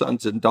spiritual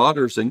sons and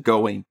daughters and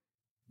going,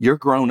 you're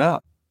grown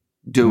up,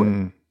 do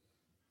it.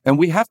 And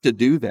we have to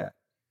do that.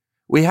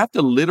 We have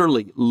to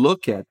literally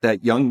look at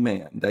that young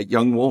man, that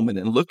young woman,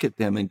 and look at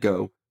them and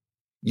go,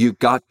 you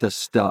got the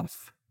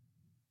stuff.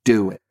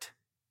 Do it.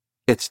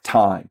 It's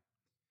time.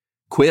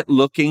 Quit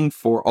looking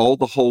for all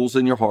the holes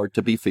in your heart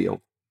to be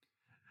filled.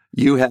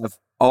 You have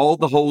all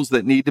the holes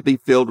that need to be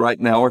filled right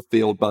now are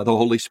filled by the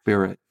Holy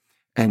Spirit.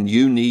 And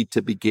you need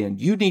to begin.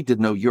 You need to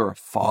know you're a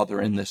father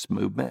in this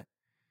movement.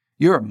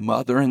 You're a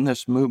mother in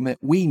this movement.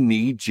 We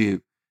need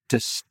you to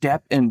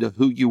step into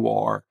who you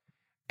are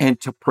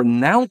and to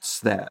pronounce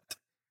that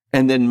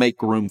and then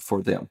make room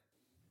for them,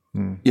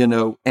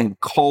 and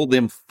call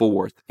them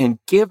forth and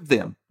give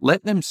them,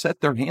 let them set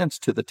their hands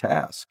to the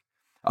task.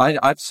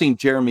 I've seen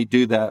Jeremy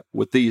do that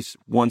with these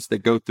ones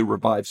that go through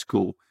Revive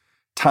School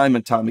time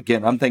and time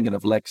again. I'm thinking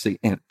of Lexi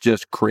and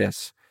just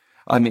Chris.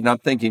 I'm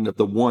thinking of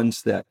the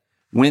ones that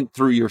went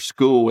through your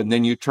school and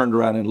then you turned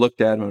around and looked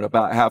at them, and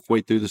about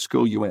halfway through the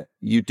school, you went,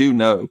 you do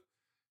know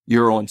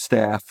you're on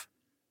staff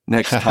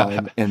next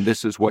time, and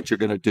this is what you're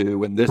going to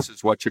do, and this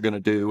is what you're going to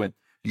do, and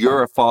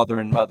you're a father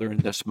and mother in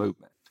this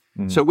movement.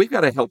 So we've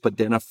got to help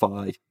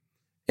identify,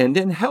 and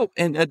then help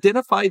and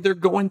identify they're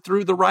going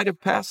through the rite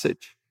of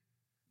passage.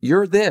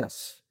 You're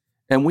this,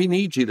 and we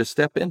need you to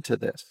step into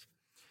this.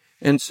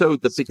 And so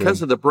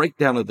because of the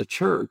breakdown of the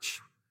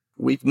church,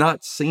 we've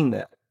not seen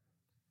that.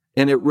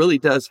 And it really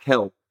does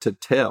help to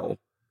tell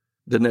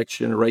the next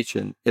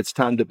generation, it's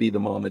time to be the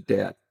mom and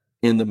dad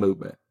in the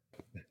movement.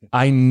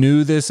 I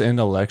knew this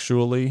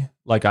intellectually.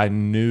 Like, I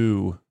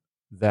knew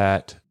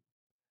that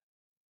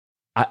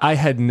I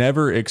had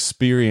never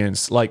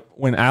experienced, like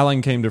when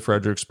Alan came to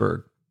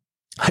Fredericksburg,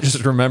 I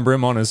just remember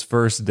him on his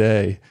first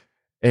day,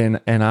 and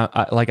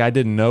I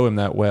didn't know him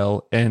that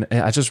well. And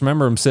I just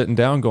remember him sitting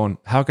down going,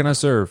 how can I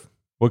serve?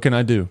 What can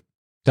I do?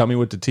 Tell me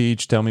what to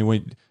teach. Tell me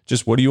what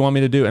do you want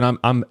me to do? And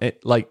I'm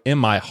like, in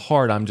my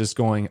heart, I'm just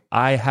going,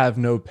 I have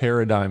no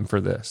paradigm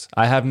for this.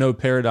 I have no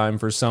paradigm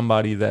for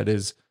somebody that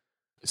is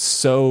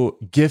so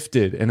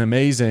gifted and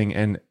amazing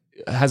and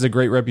has a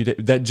great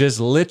reputation, that just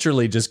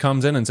literally just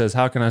comes in and says,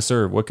 how can I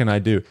serve? What can I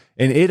do?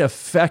 And it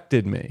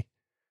affected me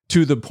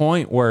to the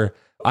point where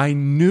I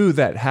knew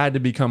that had to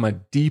become a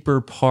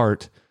deeper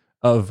part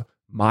of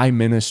my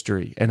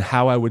ministry and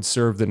how I would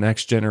serve the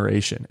next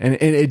generation. And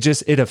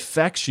it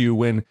affects you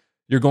when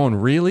you're going,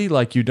 really?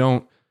 Like, you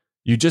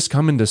just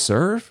come in to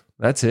serve?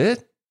 That's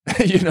it?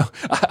 I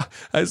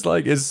was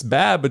like, it's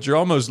bad, but you're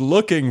almost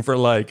looking for,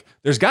 like,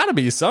 there's got to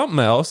be something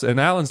else. And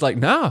Alan's like,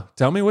 nah,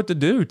 tell me what to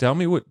do. Tell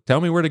me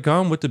where to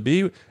come, what to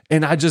be.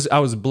 And I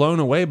was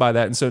blown away by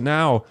that. And so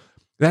now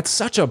that's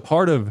such a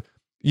part of,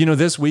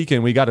 this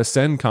weekend we got a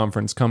Send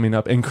conference coming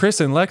up, and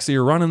Chris and Lexi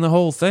are running the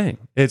whole thing.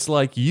 It's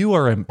like, you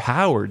are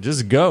empowered.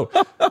 Just go.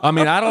 I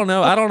don't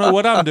know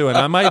what I'm doing.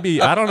 I might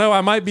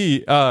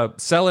be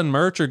selling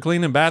merch or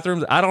cleaning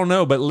bathrooms. I don't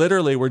know. But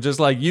literally, we're just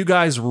like, you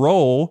guys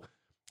roll.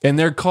 And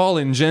they're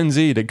calling Gen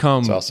Z to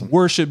come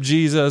worship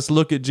Jesus,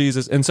 look at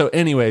Jesus. And so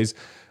anyways,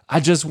 I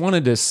just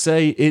wanted to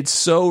say, it's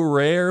so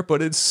rare,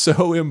 but it's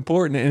so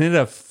important. And it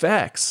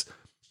affects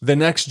the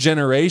next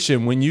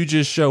generation when you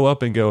just show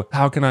up and go,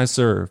 how can I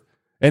serve?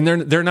 And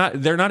they're not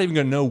even going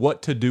to know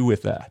what to do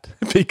with that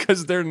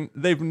because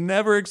they've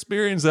never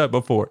experienced that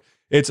before.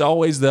 It's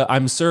always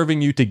I'm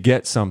serving you to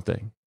get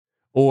something.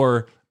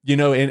 Or,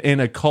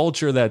 in a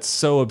culture that's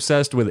so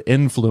obsessed with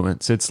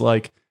influence, it's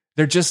like,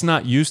 they're just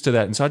not used to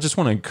that. And so I just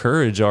want to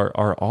encourage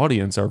our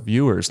audience, our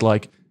viewers,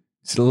 like,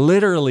 it's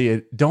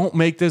literally, don't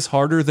make this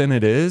harder than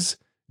it is.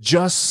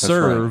 Just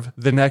serve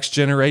the next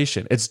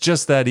generation. It's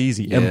just that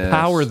easy. Yes.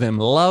 Empower them,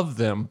 love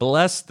them,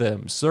 bless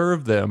them,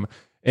 serve them.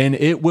 And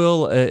it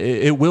will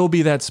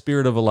be that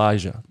spirit of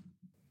Elijah.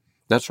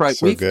 That's right.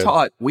 So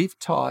we've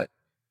taught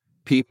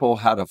people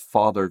how to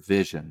father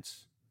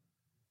visions,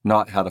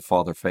 not how to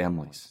father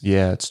families.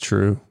 Yeah, it's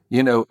true.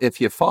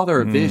 If you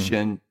father a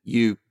vision,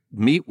 you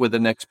meet with the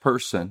next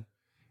person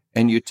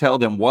and you tell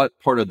them what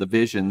part of the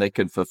vision they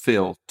can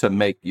fulfill to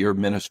make your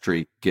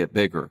ministry get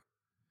bigger.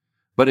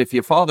 But if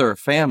you father a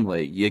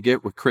family, you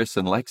get with Chris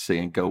and Lexi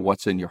and go,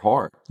 what's in your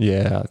heart?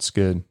 Yeah, that's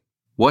good.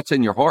 What's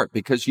in your heart?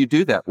 Because you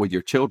do that with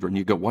your children.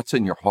 You go, what's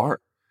in your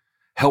heart?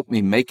 Help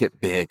me make it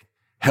big.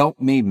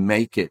 Help me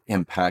make it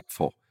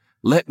impactful.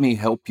 Let me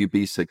help you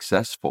be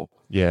successful.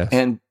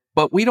 Yeah.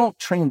 But we don't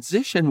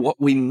transition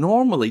what we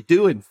normally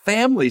do in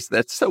families.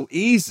 That's so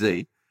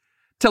easy.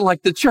 To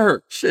like the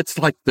church. It's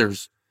like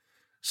there's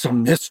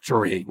some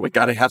mystery. We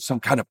got to have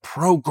some kind of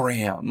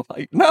program.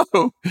 Like,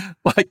 no,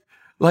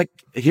 like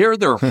hear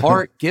their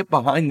heart, get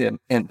behind them.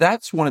 And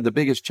that's one of the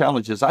biggest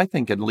challenges, I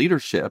think, in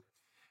leadership.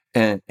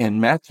 And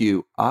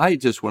Matthew, I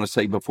just want to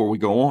say before we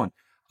go on,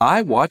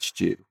 I watched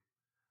you.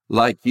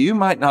 Like, you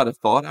might not have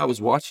thought I was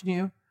watching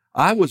you.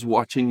 I was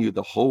watching you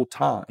the whole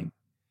time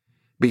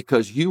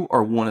because you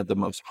are one of the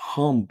most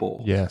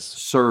humble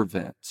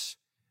servants.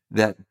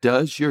 that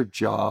does your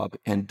job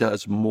and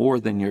does more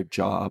than your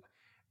job,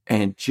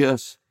 and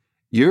just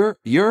you're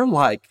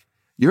like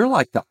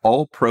the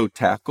all-pro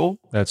tackle.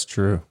 That's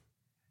true.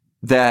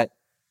 That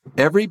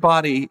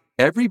everybody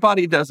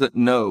doesn't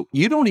know.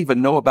 You don't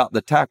even know about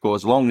the tackle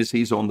as long as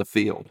he's on the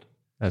field.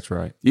 That's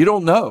right. You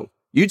don't know.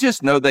 You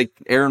just know that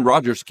Aaron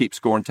Rodgers keeps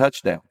scoring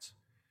touchdowns.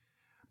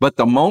 But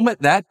the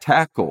moment that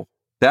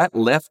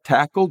left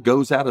tackle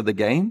goes out of the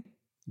game,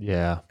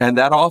 yeah, and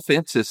that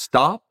offense is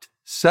stopped,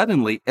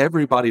 suddenly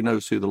everybody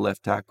knows who the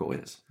left tackle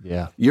is.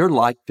 Yeah. You're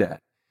like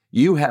that.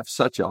 You have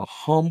such a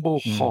humble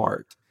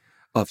heart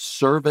of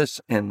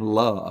service and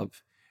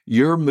love.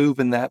 You're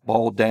moving that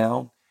ball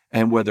down,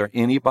 and whether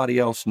anybody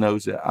else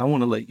knows it, I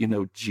want to let you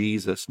know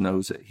Jesus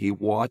knows it. He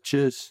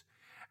watches,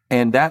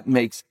 and that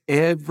makes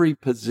every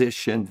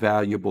position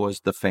valuable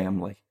as the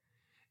family.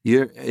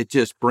 It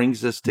just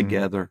brings us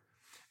together.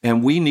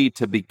 And we need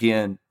to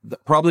begin,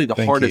 probably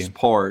the hardest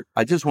part.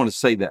 I just want to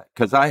say that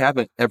because I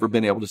haven't ever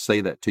been able to say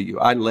that to you.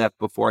 I left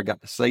before I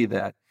got to say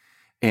that.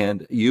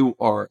 And you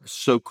are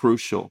so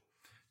crucial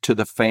to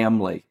the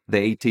family,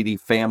 the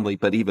ATD family,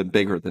 but even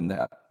bigger than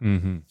that.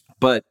 Mm-hmm.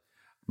 But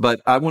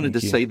I wanted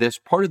to say this.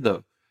 Part of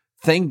the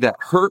thing that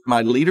hurt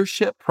my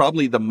leadership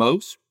probably the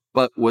most,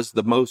 but was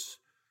the most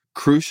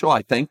crucial,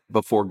 I think,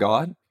 before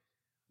God,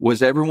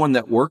 was everyone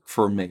that worked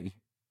for me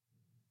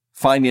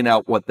finding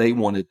out what they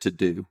wanted to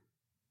do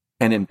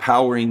and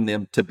empowering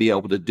them to be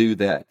able to do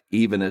that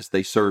even as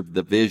they served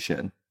the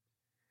vision.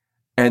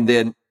 And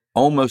then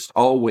almost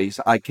always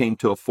I came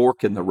to a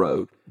fork in the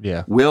road.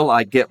 Yeah. Will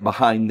I get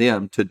behind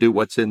them to do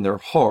what's in their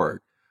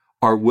heart,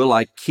 or will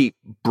I keep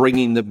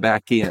bringing them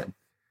back in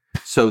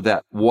so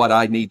that what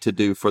I need to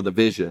do for the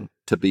vision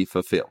to be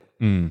fulfilled?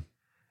 Mm.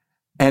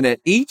 And at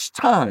each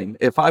time,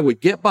 if I would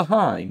get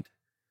behind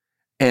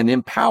and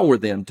empower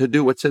them to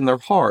do what's in their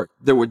heart,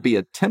 there would be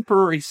a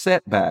temporary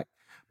setback,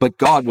 but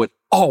God would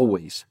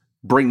always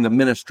bring the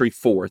ministry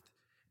forth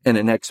in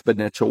an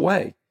exponential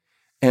way.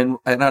 And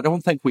I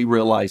don't think we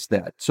realize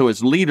that. So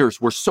as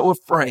leaders, we're so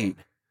afraid.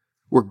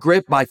 We're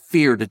gripped by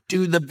fear to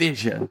do the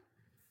vision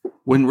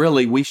when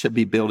really we should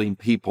be building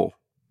people.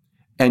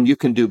 And you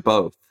can do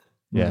both.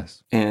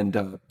 Yes.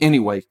 And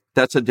anyway,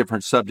 that's a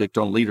different subject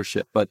on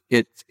leadership, but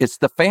it's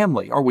the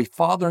family. Are we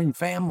fathering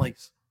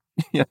families?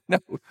 You know?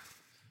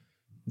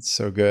 It's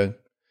so good.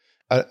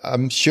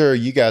 I'm sure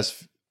you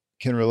guys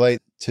can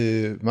relate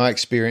to my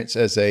experience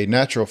as a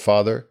natural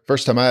father.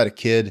 First time I had a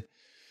kid,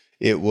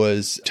 it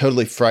was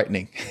totally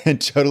frightening and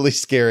totally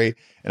scary.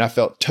 And I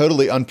felt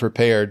totally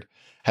unprepared,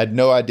 had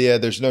no idea.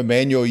 There's no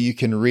manual you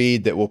can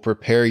read that will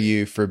prepare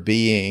you for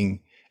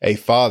being a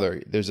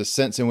father. There's a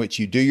sense in which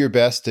you do your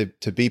best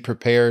to be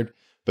prepared,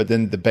 but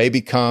then the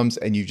baby comes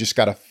and you just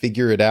got to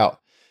figure it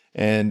out.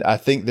 And I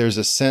think there's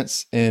a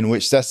sense in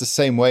which that's the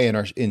same way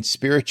in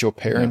spiritual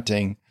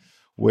parenting,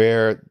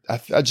 where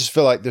I just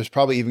feel like there's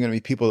probably even going to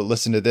be people that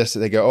listen to this that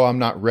they go, "Oh, I'm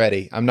not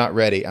ready. I'm not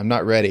ready. I'm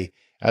not ready."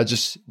 I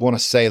just want to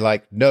say,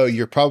 like, no,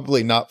 you're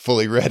probably not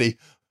fully ready,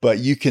 but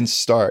you can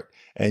start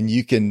and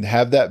you can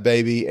have that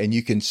baby and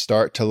you can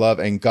start to love,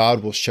 and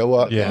God will show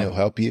up and he'll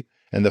help you,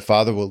 and the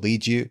Father will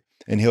lead you,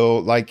 and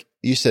he'll, like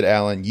you said,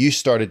 Alan, you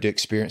started to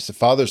experience the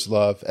Father's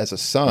love as a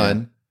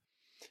son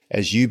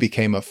as you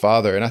became a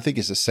father. And I think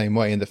it's the same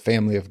way in the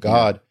family of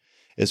God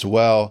as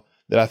well,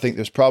 that I think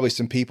there's probably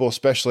some people,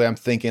 especially I'm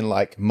thinking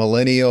like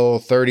millennial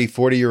 30,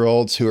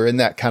 40-year-olds who are in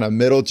that kind of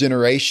middle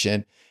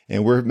generation,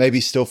 and we're maybe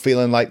still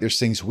feeling like there's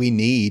things we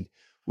need.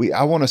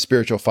 I want a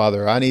spiritual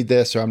father. I need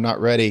this, or I'm not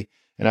ready.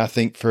 And I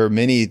think for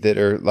many that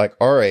are like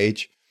our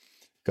age,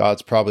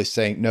 God's probably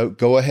saying, no,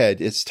 go ahead.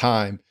 It's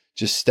time.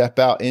 Just step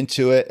out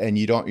into it, and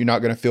you're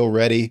not going to feel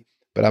ready,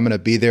 but I'm going to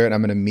be there, and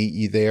I'm going to meet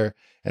you there,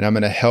 and I'm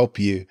going to help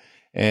you.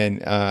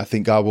 And I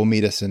think God will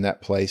meet us in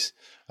that place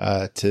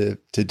to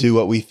do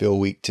what we feel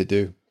weak to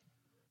do.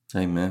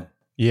 Amen.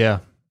 Yeah.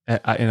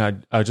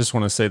 I just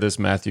want to say this,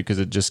 Matthew, because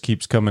it just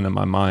keeps coming to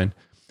my mind.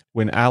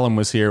 When Alan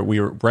was here,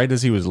 we were right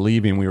as he was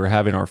leaving, we were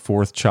having our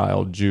fourth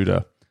child,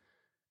 Judah.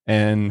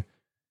 And,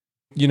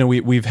 you know,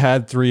 we've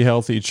had 3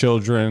 healthy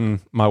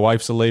children. My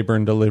wife's a labor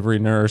and delivery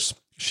nurse.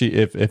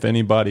 If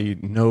anybody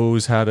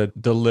knows how to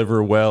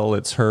deliver well,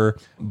 it's her.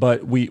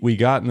 But we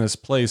got in this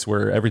place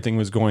where everything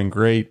was going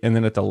great. And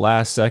then at the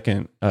last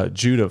second,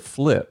 Judah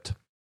flipped.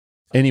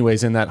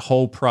 Anyways, in that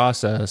whole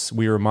process,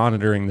 we were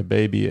monitoring the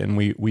baby, and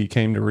we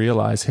came to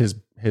realize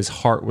his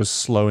heart was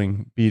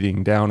slowing,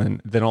 beating down. And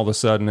then all of a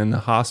sudden in the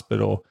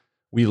hospital,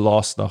 we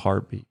lost the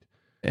heartbeat.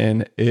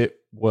 And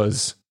it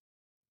was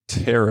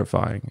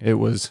terrifying. It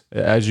was,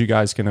 as you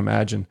guys can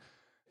imagine.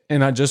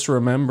 And I just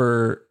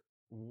remember,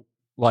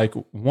 like,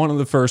 one of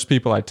the first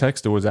people I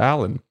texted was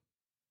Alan.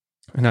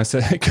 And I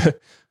said,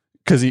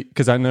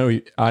 because I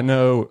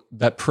know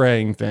that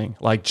praying thing,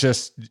 like,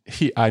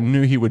 I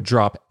knew he would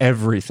drop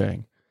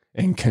everything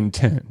and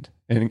contend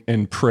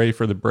and pray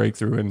for the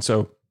breakthrough. And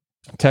so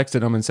I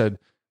texted him and said,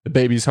 the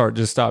baby's heart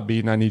just stopped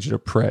beating. I need you to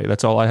pray.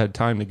 That's all I had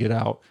time to get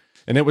out.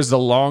 And it was the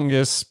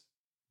longest,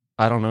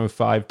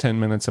 5-10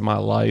 minutes of my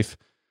life.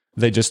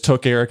 They just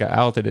took Erica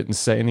out. They didn't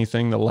say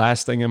anything. The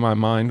last thing in my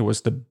mind was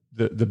to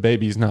the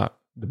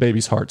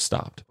baby's heart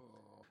stopped.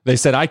 They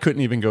said I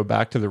couldn't even go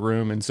back to the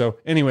room. And so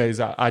anyways,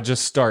 I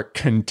just start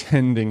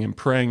contending and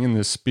praying in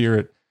the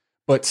Spirit.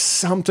 But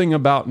something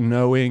about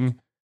knowing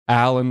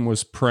Alan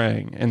was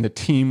praying and the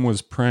team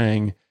was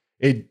praying,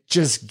 it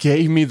just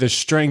gave me the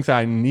strength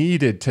I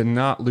needed to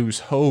not lose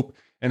hope.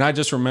 And I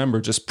just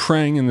remember just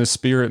praying in the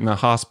Spirit in the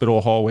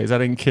hospital hallways. I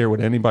didn't care what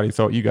anybody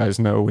thought. You guys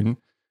know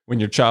when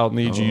your child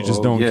needs you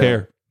just don't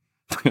care.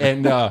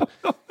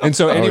 And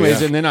so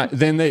anyways, and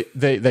then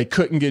they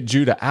couldn't get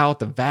Judah out.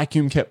 The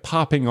vacuum kept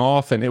popping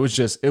off, and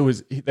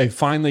they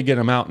finally get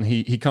him out, and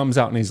he comes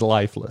out and he's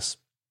lifeless.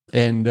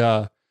 And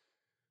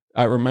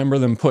I remember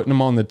them putting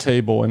him on the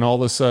table, and all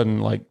of a sudden,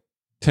 like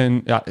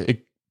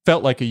it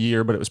felt like a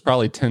year, but it was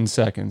probably 10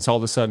 seconds. All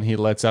of a sudden he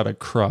lets out a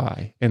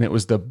cry, and it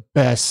was the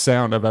best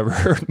sound I've ever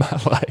heard in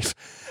my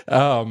life.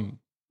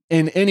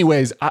 And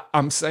anyways,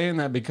 I'm saying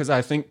that because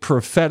I think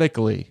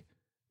prophetically,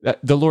 that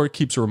the Lord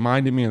keeps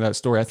reminding me of that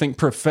story. I think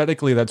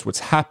prophetically that's what's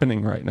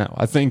happening right now.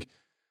 I think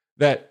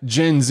that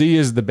Gen Z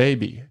is the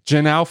baby.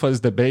 Gen Alpha is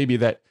the baby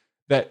that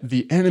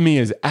the enemy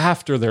is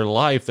after their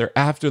life. They're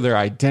after their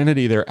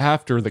identity. They're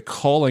after the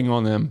calling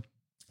on them.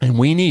 And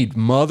we need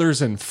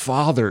mothers and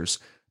fathers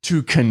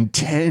to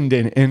contend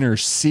and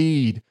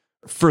intercede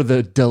for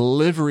the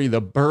delivery,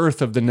 the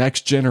birth of the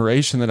next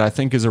generation that I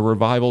think is a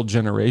revival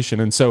generation.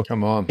 And so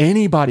come on,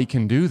 anybody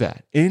can do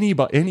that.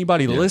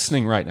 Anybody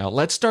listening right now,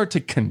 let's start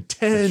to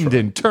contend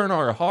and turn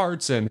our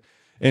hearts and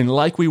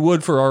like we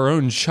would for our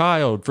own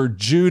child, for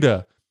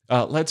Judah,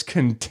 let's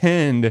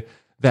contend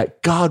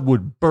that God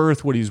would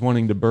birth what he's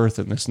wanting to birth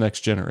in this next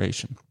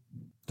generation.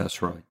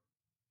 That's right.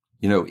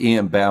 You know,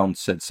 Ian Bound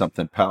said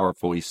something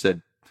powerful. He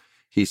said,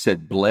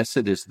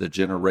 blessed is the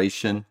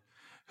generation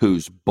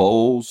whose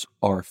bowls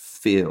are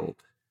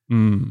filled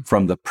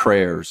from the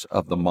prayers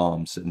of the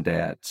moms and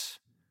dads.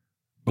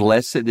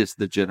 Blessed is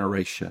the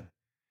generation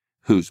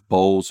whose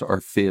bowls are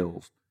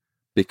filled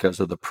because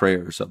of the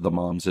prayers of the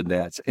moms and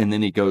dads. And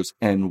then he goes,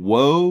 and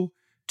woe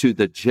to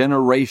the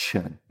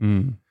generation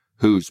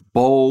whose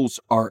bowls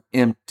are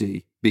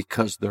empty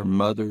because their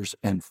mothers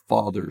and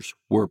fathers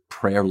were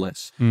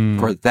prayerless.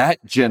 For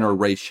that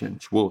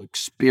generation will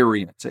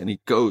experience, and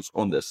he goes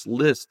on this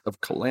list of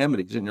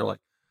calamities, and you're like,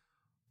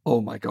 oh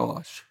my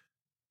gosh.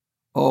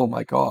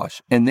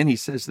 And then he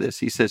says this,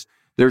 he says,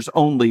 there's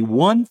only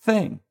one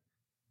thing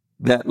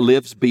that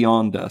lives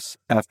beyond us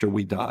after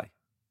we die,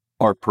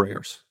 our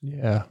prayers.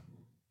 Yeah.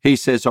 He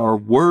says, our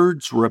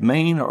words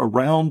remain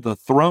around the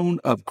throne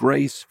of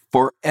grace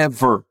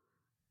forever.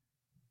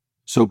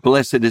 So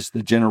blessed is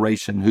the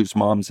generation whose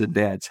moms and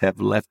dads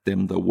have left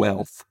them the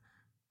wealth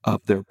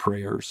of their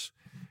prayers.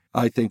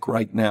 I think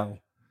right now,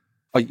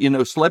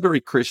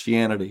 celebrity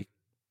Christianity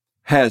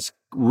has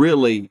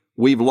really,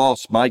 we've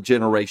lost my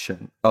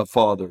generation of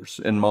fathers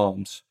and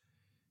moms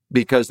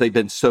because they've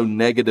been so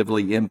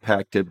negatively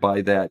impacted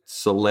by that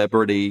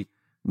celebrity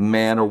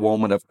man or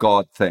woman of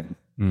God thing.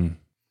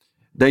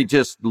 They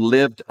just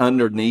lived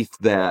underneath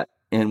that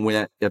and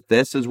went, if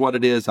this is what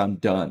it is, I'm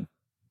done.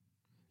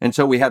 And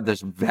so we have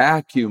this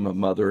vacuum of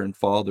mother and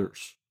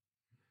fathers.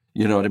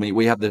 You know what I mean?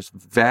 We have this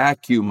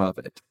vacuum of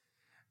it.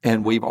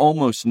 And we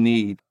almost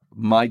need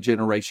my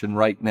generation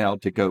right now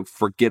to go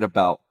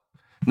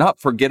not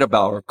forget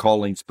about our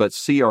callings, but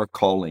see our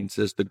callings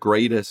as the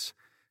greatest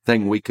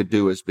thing we could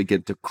do is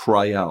begin to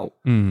cry out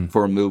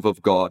for a move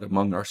of God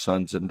among our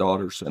sons and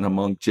daughters and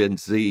among Gen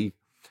Z,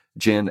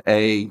 Gen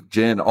A,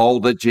 all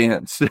the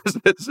gens,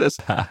 it's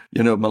just,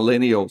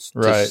 millennials,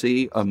 to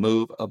see a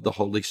move of the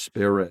Holy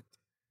Spirit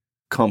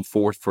come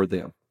forth for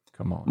them.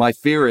 Come on. My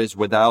fear is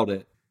without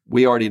it,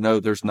 we already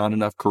know there's not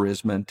enough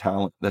charisma and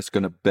talent that's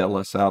going to bail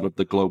us out of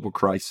the global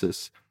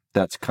crisis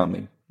that's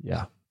coming.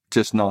 Yeah.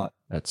 Just not.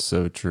 That's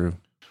so true.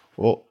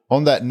 Well,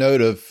 on that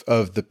note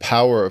of the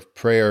power of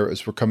prayer,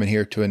 as we're coming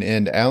here to an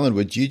end, Alan,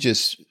 would you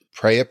just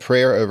pray a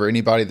prayer over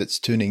anybody that's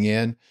tuning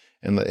in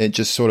and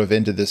just sort of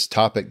into this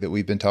topic that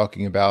we've been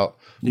talking about,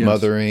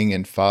 mothering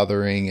and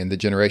fathering and the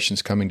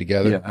generations coming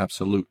together? Yeah,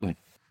 absolutely.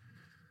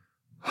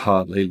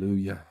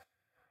 Hallelujah.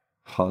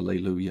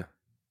 Hallelujah.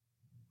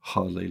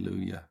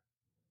 Hallelujah.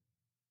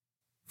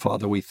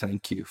 Father, we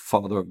thank you,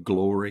 Father of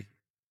glory,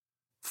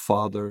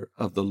 Father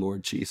of the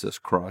Lord Jesus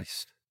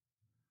Christ,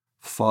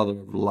 Father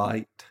of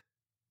light,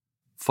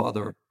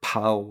 Father of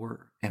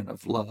power and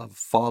of love,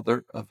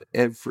 Father of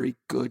every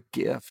good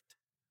gift.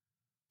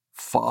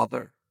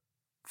 Father,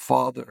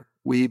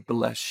 we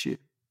bless you.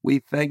 We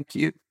thank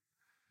you.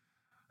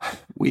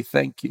 We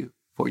thank you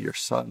for your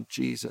Son,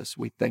 Jesus.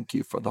 We thank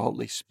you for the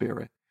Holy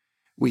Spirit.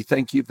 We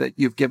thank you that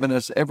you've given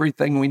us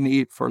everything we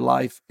need for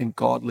life and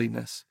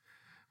godliness.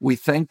 We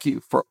thank you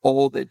for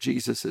all that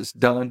Jesus has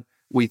done.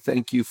 We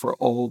thank you for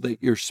all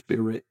that your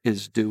Spirit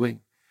is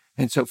doing.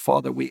 And so,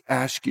 Father, we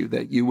ask you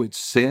that you would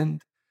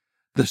send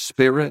the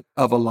spirit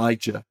of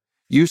Elijah.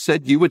 You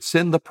said you would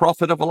send the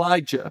prophet of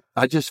Elijah.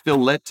 I just feel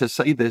led to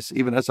say this,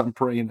 even as I'm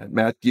praying at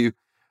Matthew,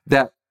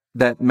 that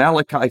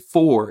Malachi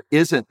 4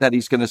 isn't that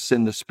he's going to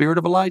send the spirit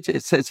of Elijah.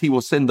 It says he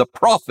will send the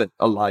prophet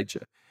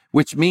Elijah,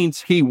 which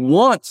means he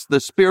wants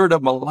the spirit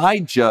of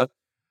Elijah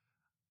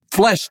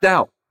fleshed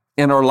out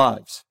in our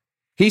lives.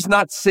 He's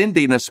not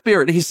sending a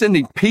spirit. He's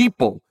sending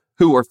people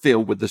who are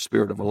filled with the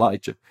spirit of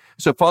Elijah.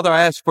 So, Father,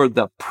 I ask for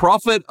the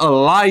prophet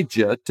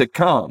Elijah to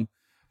come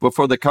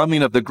before the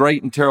coming of the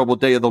great and terrible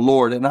day of the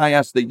Lord. And I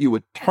ask that you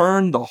would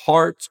turn the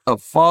hearts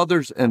of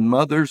fathers and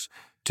mothers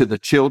to the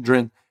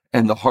children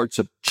and the hearts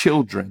of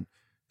children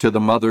to the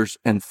mothers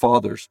and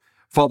fathers.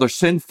 Father,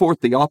 send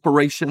forth the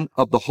operation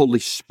of the Holy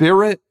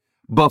Spirit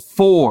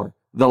before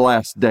the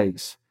last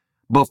days,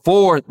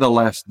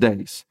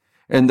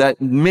 and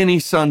that many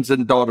sons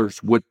and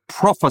daughters would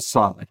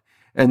prophesy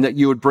and that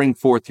you would bring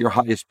forth your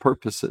highest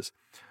purposes.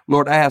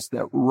 Lord, I ask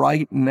that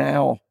right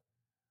now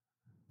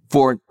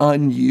for an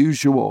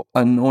unusual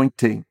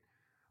anointing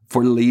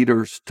for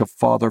leaders to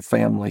father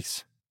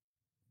families,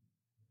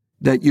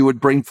 that you would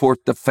bring forth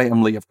the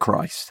family of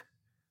Christ,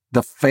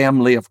 the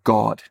family of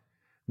God,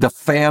 the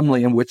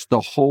family in which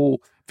the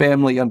whole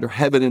family under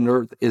heaven and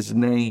earth is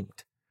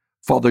named.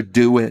 Father,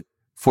 do it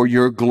for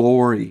your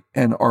glory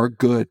and our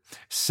good.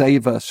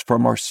 Save us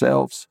from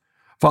ourselves.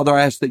 Father,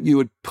 I ask that you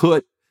would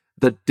put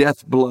the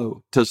death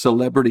blow to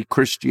celebrity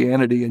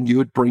Christianity, and you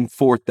would bring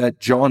forth that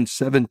John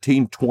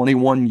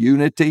 17:21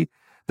 unity,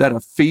 that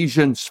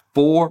Ephesians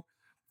 4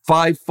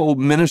 fivefold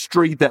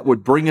ministry that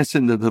would bring us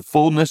into the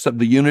fullness of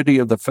the unity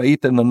of the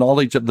faith and the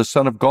knowledge of the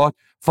Son of God.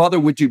 Father,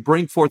 would you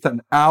bring forth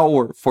an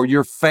hour for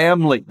your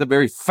family, the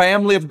very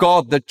family of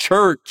God, the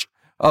church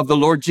of the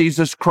Lord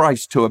Jesus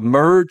Christ, to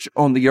emerge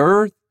on the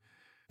earth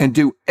and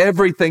do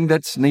everything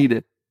that's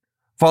needed.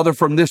 Father,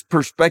 from this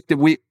perspective,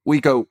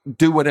 we go,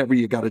 do whatever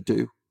you got to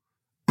do.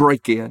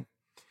 Break in.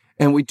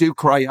 And we do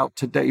cry out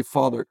today,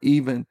 Father,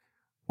 even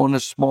on a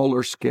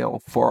smaller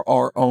scale for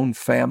our own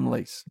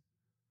families.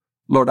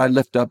 Lord, I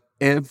lift up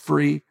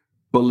every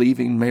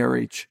believing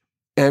marriage,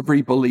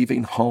 every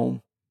believing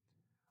home,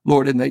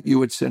 Lord, and that you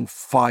would send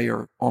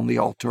fire on the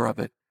altar of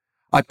it.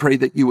 I pray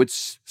that you would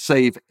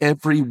save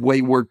every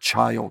wayward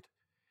child.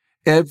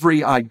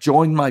 I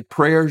join my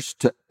prayers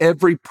to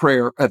every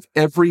prayer of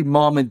every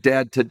mom and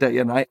dad today,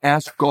 and I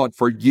ask God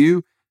for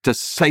you to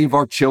save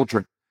our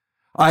children.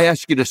 I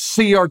ask you to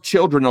see our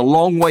children a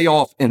long way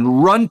off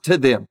and run to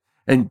them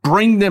and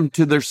bring them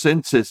to their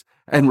senses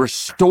and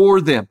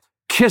restore them.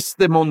 Kiss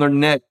them on their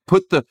neck,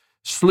 put the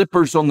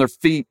slippers on their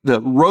feet, the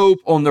robe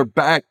on their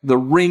back, the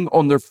ring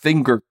on their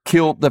finger,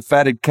 kill the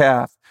fatted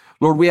calf.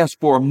 Lord, we ask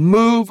for a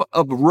move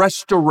of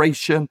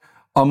restoration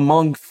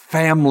among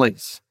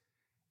families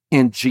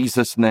in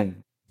Jesus'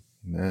 name.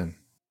 Amen.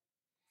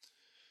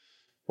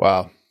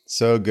 Wow.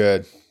 So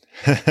good.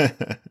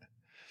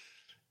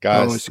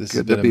 Guys, it's this good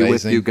has been to be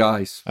amazing. with you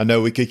guys. I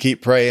know we could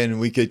keep praying.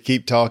 We could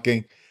keep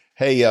talking.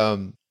 Hey,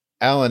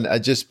 Alan, I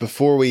just,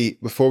 before we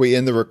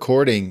end the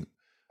recording,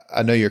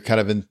 I know you're kind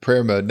of in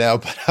prayer mode now,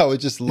 but I would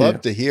just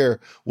love to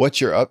hear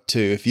what you're up to.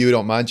 If you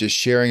don't mind just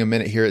sharing a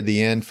minute here at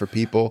the end for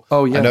people.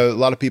 Oh, yeah. I know a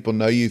lot of people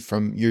know you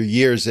from your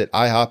years at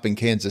IHOP in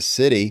Kansas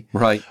City.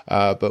 Right.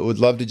 But would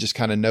love to just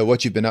kind of know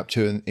what you've been up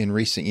to in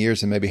recent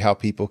years and maybe how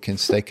people can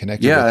stay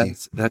connected with you.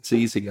 Yeah, that's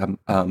easy.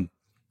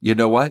 You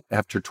know what?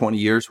 After 20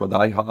 years with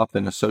IHOP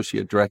and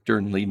associate director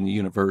and leading the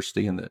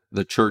university and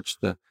the church,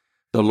 the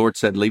Lord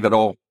said, leave it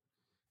all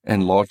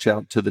and launch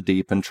out to the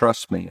deep and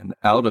trust me. And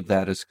out of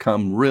that has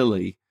come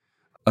really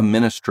a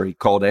ministry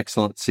called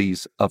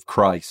Excellencies of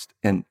Christ.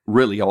 And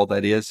really all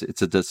that is,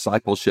 it's a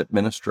discipleship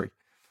ministry.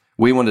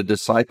 We want to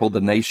disciple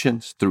the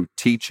nations through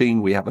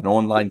teaching. We have an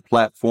online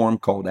platform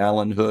called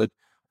Alan Hood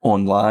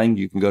Online.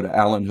 You can go to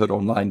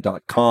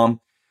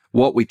alanhoodonline.com.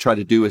 What we try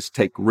to do is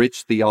take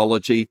rich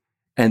theology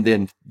and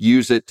then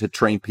use it to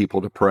train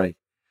people to pray.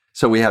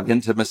 So we have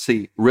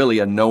intimacy, really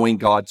a knowing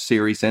God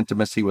series,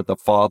 intimacy with the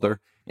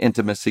Father,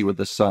 intimacy with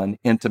the Son,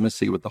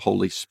 intimacy with the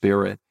Holy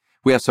Spirit.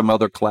 We have some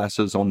other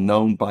classes on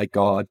known by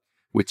God,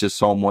 which is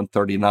Psalm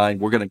 139.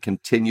 We're going to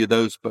continue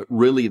those, but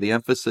really the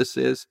emphasis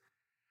is,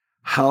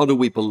 how do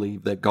we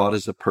believe that God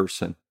is a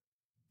person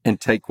and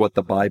take what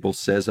the Bible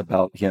says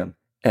about him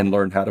and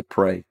learn how to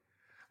pray,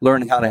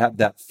 learn how to have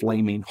that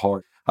flaming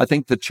heart. I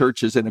think the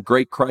church is in a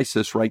great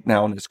crisis right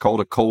now, and it's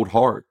called a cold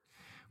heart.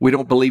 We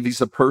don't believe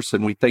he's a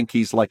person. We think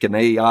he's like an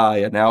AI,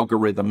 an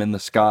algorithm in the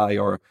sky,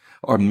 or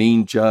a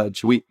mean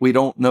judge. We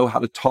don't know how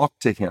to talk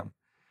to him.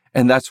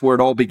 And that's where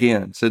it all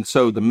begins. And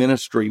so the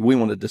ministry, we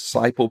want to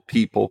disciple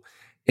people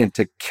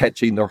into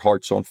catching their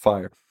hearts on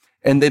fire.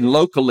 And then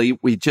locally,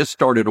 we just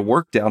started a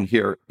work down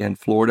here in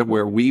Florida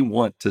where I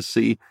want to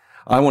see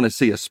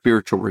a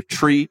spiritual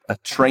retreat, a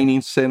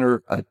training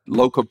center, a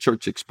local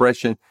church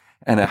expression,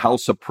 and a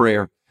house of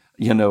prayer,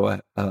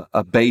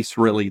 a base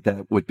really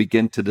that would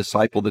begin to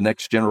disciple the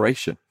next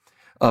generation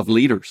of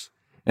leaders.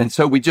 And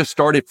so we just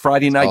started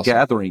Friday night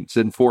gatherings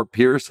in Fort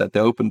Pierce at the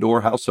Open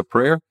Door House of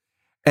Prayer,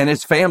 and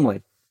it's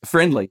family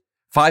friendly.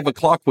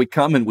 5:00 we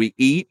come and we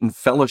eat and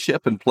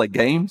fellowship and play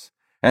games.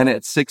 And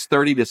at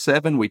 6:30 to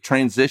 7, we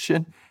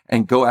transition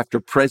and go after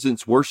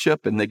presence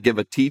worship, and they give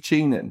a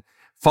teaching and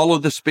follow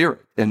the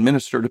Spirit and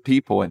minister to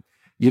people. And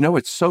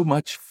it's so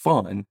much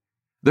fun.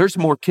 There's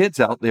more kids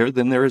out there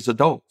than there is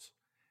adults.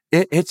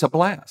 It's a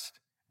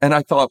blast. And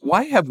I thought,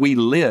 why have we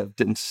lived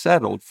and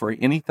settled for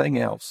anything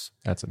else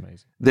That's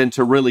amazing. than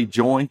to really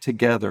join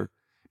together?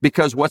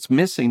 Because what's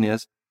missing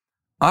is,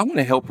 I want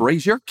to help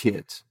raise your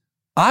kids.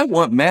 I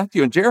want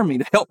Matthew and Jeremy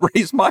to help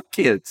raise my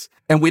kids.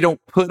 And we don't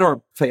put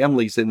our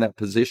families in that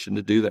position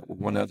to do that with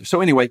one another.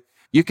 So anyway,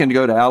 you can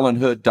go to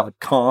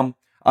alanhood.com.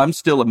 I'm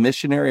still a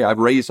missionary. I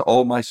raise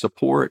all my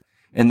support,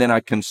 and then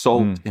I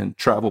consult and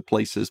travel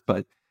places.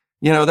 But,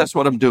 that's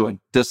what I'm doing.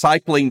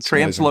 Discipling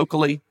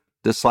translocally,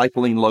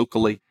 discipling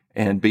locally,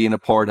 and being a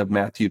part of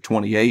Matthew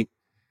 28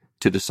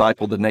 to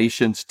disciple the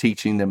nations,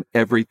 teaching them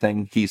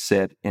everything he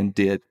said and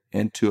did,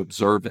 and to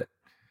observe it.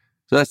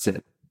 So that's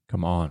it.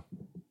 Come on.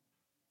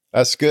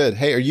 That's good.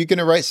 Hey, are you going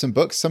to write some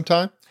books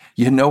sometime?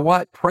 You know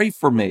what? Pray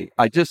for me.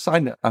 I just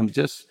signed it.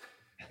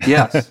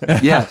 Yes,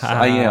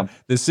 I am.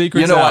 The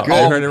secret's out.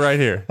 I heard it right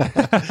here.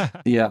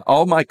 Yeah,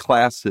 all my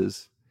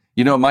classes,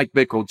 Mike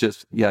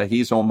Bickle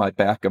he's on my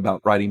back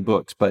about writing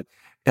books, but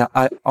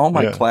all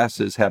my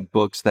classes have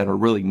books that are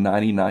really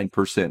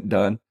 99%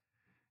 done.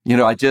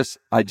 I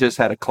just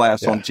had a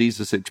class on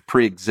Jesus'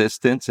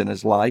 pre-existence in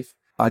his life.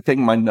 I think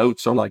my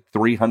notes are like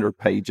 300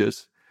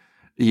 pages.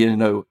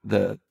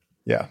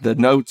 The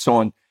notes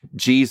on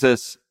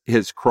Jesus,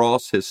 his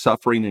cross, his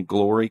suffering and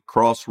glory,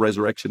 cross,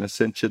 resurrection,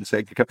 ascension.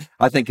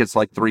 I think it's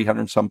like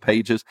 300 some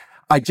pages.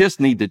 I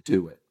just need to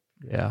do it.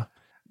 Yeah.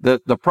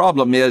 The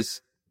problem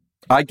is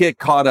I get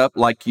caught up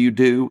like you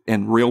do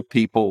in real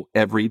people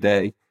every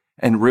day,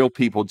 and real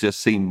people just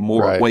seem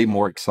way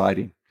more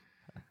exciting.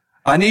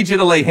 I need you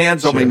to lay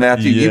hands on me,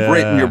 Matthew. Yeah. You've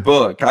written your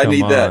book. I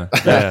need that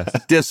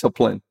Yes.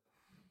 discipline.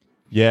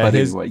 Yeah, But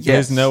his, anyway,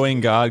 his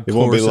knowing God It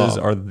won't be courses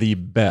long. are the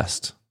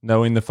best.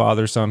 Knowing the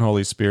Father, Son,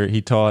 Holy Spirit.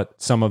 He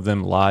taught some of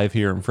them live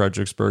here in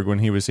Fredericksburg when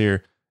he was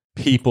here.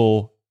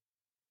 People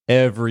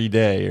every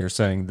day are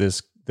saying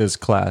this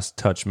class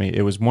touched me.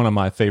 It was one of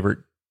my favorite,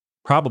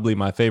 probably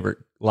my favorite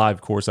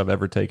live course I've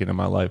ever taken in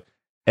my life.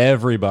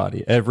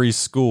 Everybody, every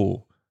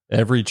school,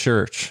 every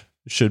church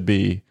should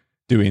be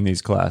doing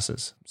these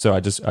classes. So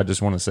I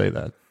just want to say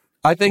that.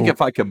 I think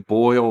if I could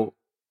boil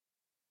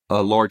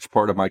a large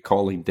part of my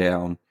calling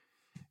down,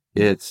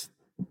 it's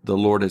the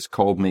Lord has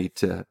called me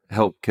to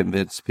help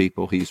convince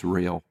people he's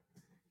real.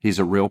 He's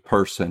a real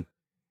person,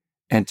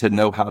 and to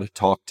know how to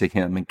talk to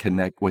him and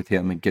connect with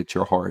him and get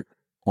your heart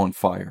on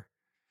fire.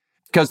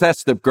 Because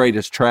that's the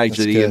greatest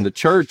tragedy in the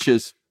church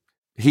is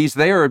he's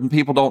there and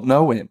people don't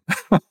know him.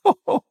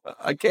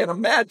 I can't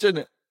imagine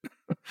it.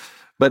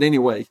 But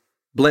anyway,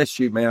 bless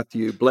you,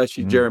 Matthew. Bless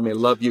you, Jeremy.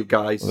 Love you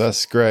guys. Well,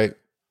 that's great.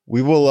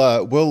 We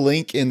will we'll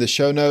link in the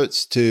show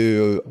notes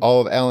to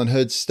all of Alan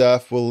Hood's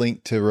stuff. We'll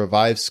link to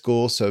Revive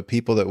School, so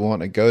people that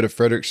want to go to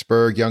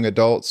Fredericksburg, young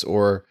adults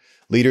or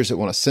leaders that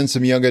want to send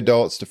some young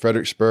adults to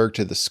Fredericksburg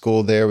to the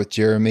school there with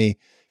Jeremy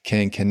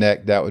can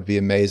connect. That would be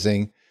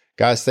amazing.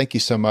 Guys, thank you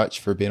so much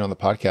for being on the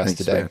podcast Thanks,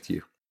 today.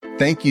 Matthew.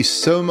 Thank you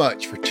so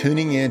much for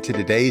tuning in to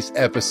today's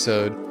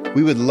episode.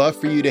 We would love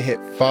for you to hit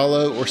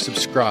follow or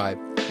subscribe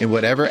in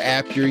whatever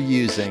app you're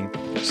using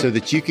so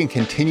that you can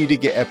continue to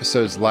get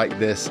episodes like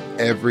this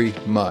every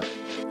month.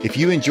 If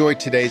you enjoyed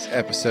today's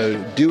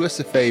episode, do us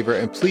a favor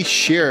and please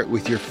share it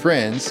with your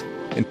friends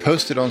and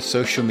post it on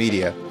social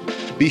media.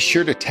 Be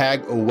sure to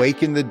tag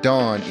Awaken the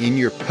Dawn in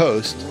your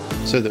post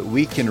so that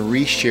we can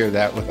reshare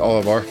that with all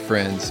of our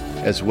friends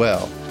as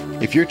well.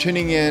 If you're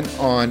tuning in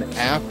on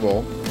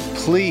Apple,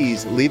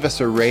 please leave us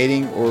a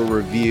rating or a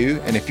review.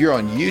 And if you're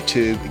on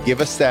YouTube,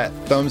 give us that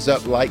thumbs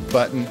up like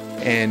button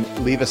and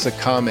leave us a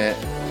comment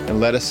and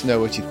let us know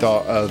what you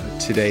thought of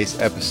today's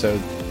episode.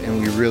 And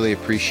we really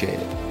appreciate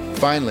it.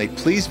 Finally,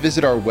 please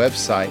visit our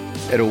website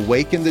at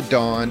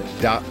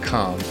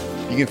awakenthedawn.com.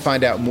 You can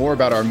find out more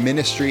about our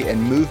ministry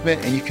and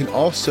movement, and you can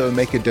also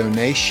make a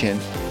donation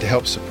to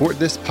help support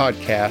this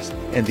podcast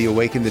and the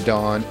Awaken the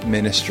Dawn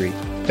ministry.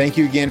 Thank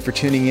you again for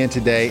tuning in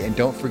today, and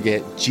don't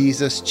forget,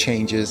 Jesus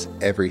changes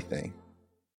everything.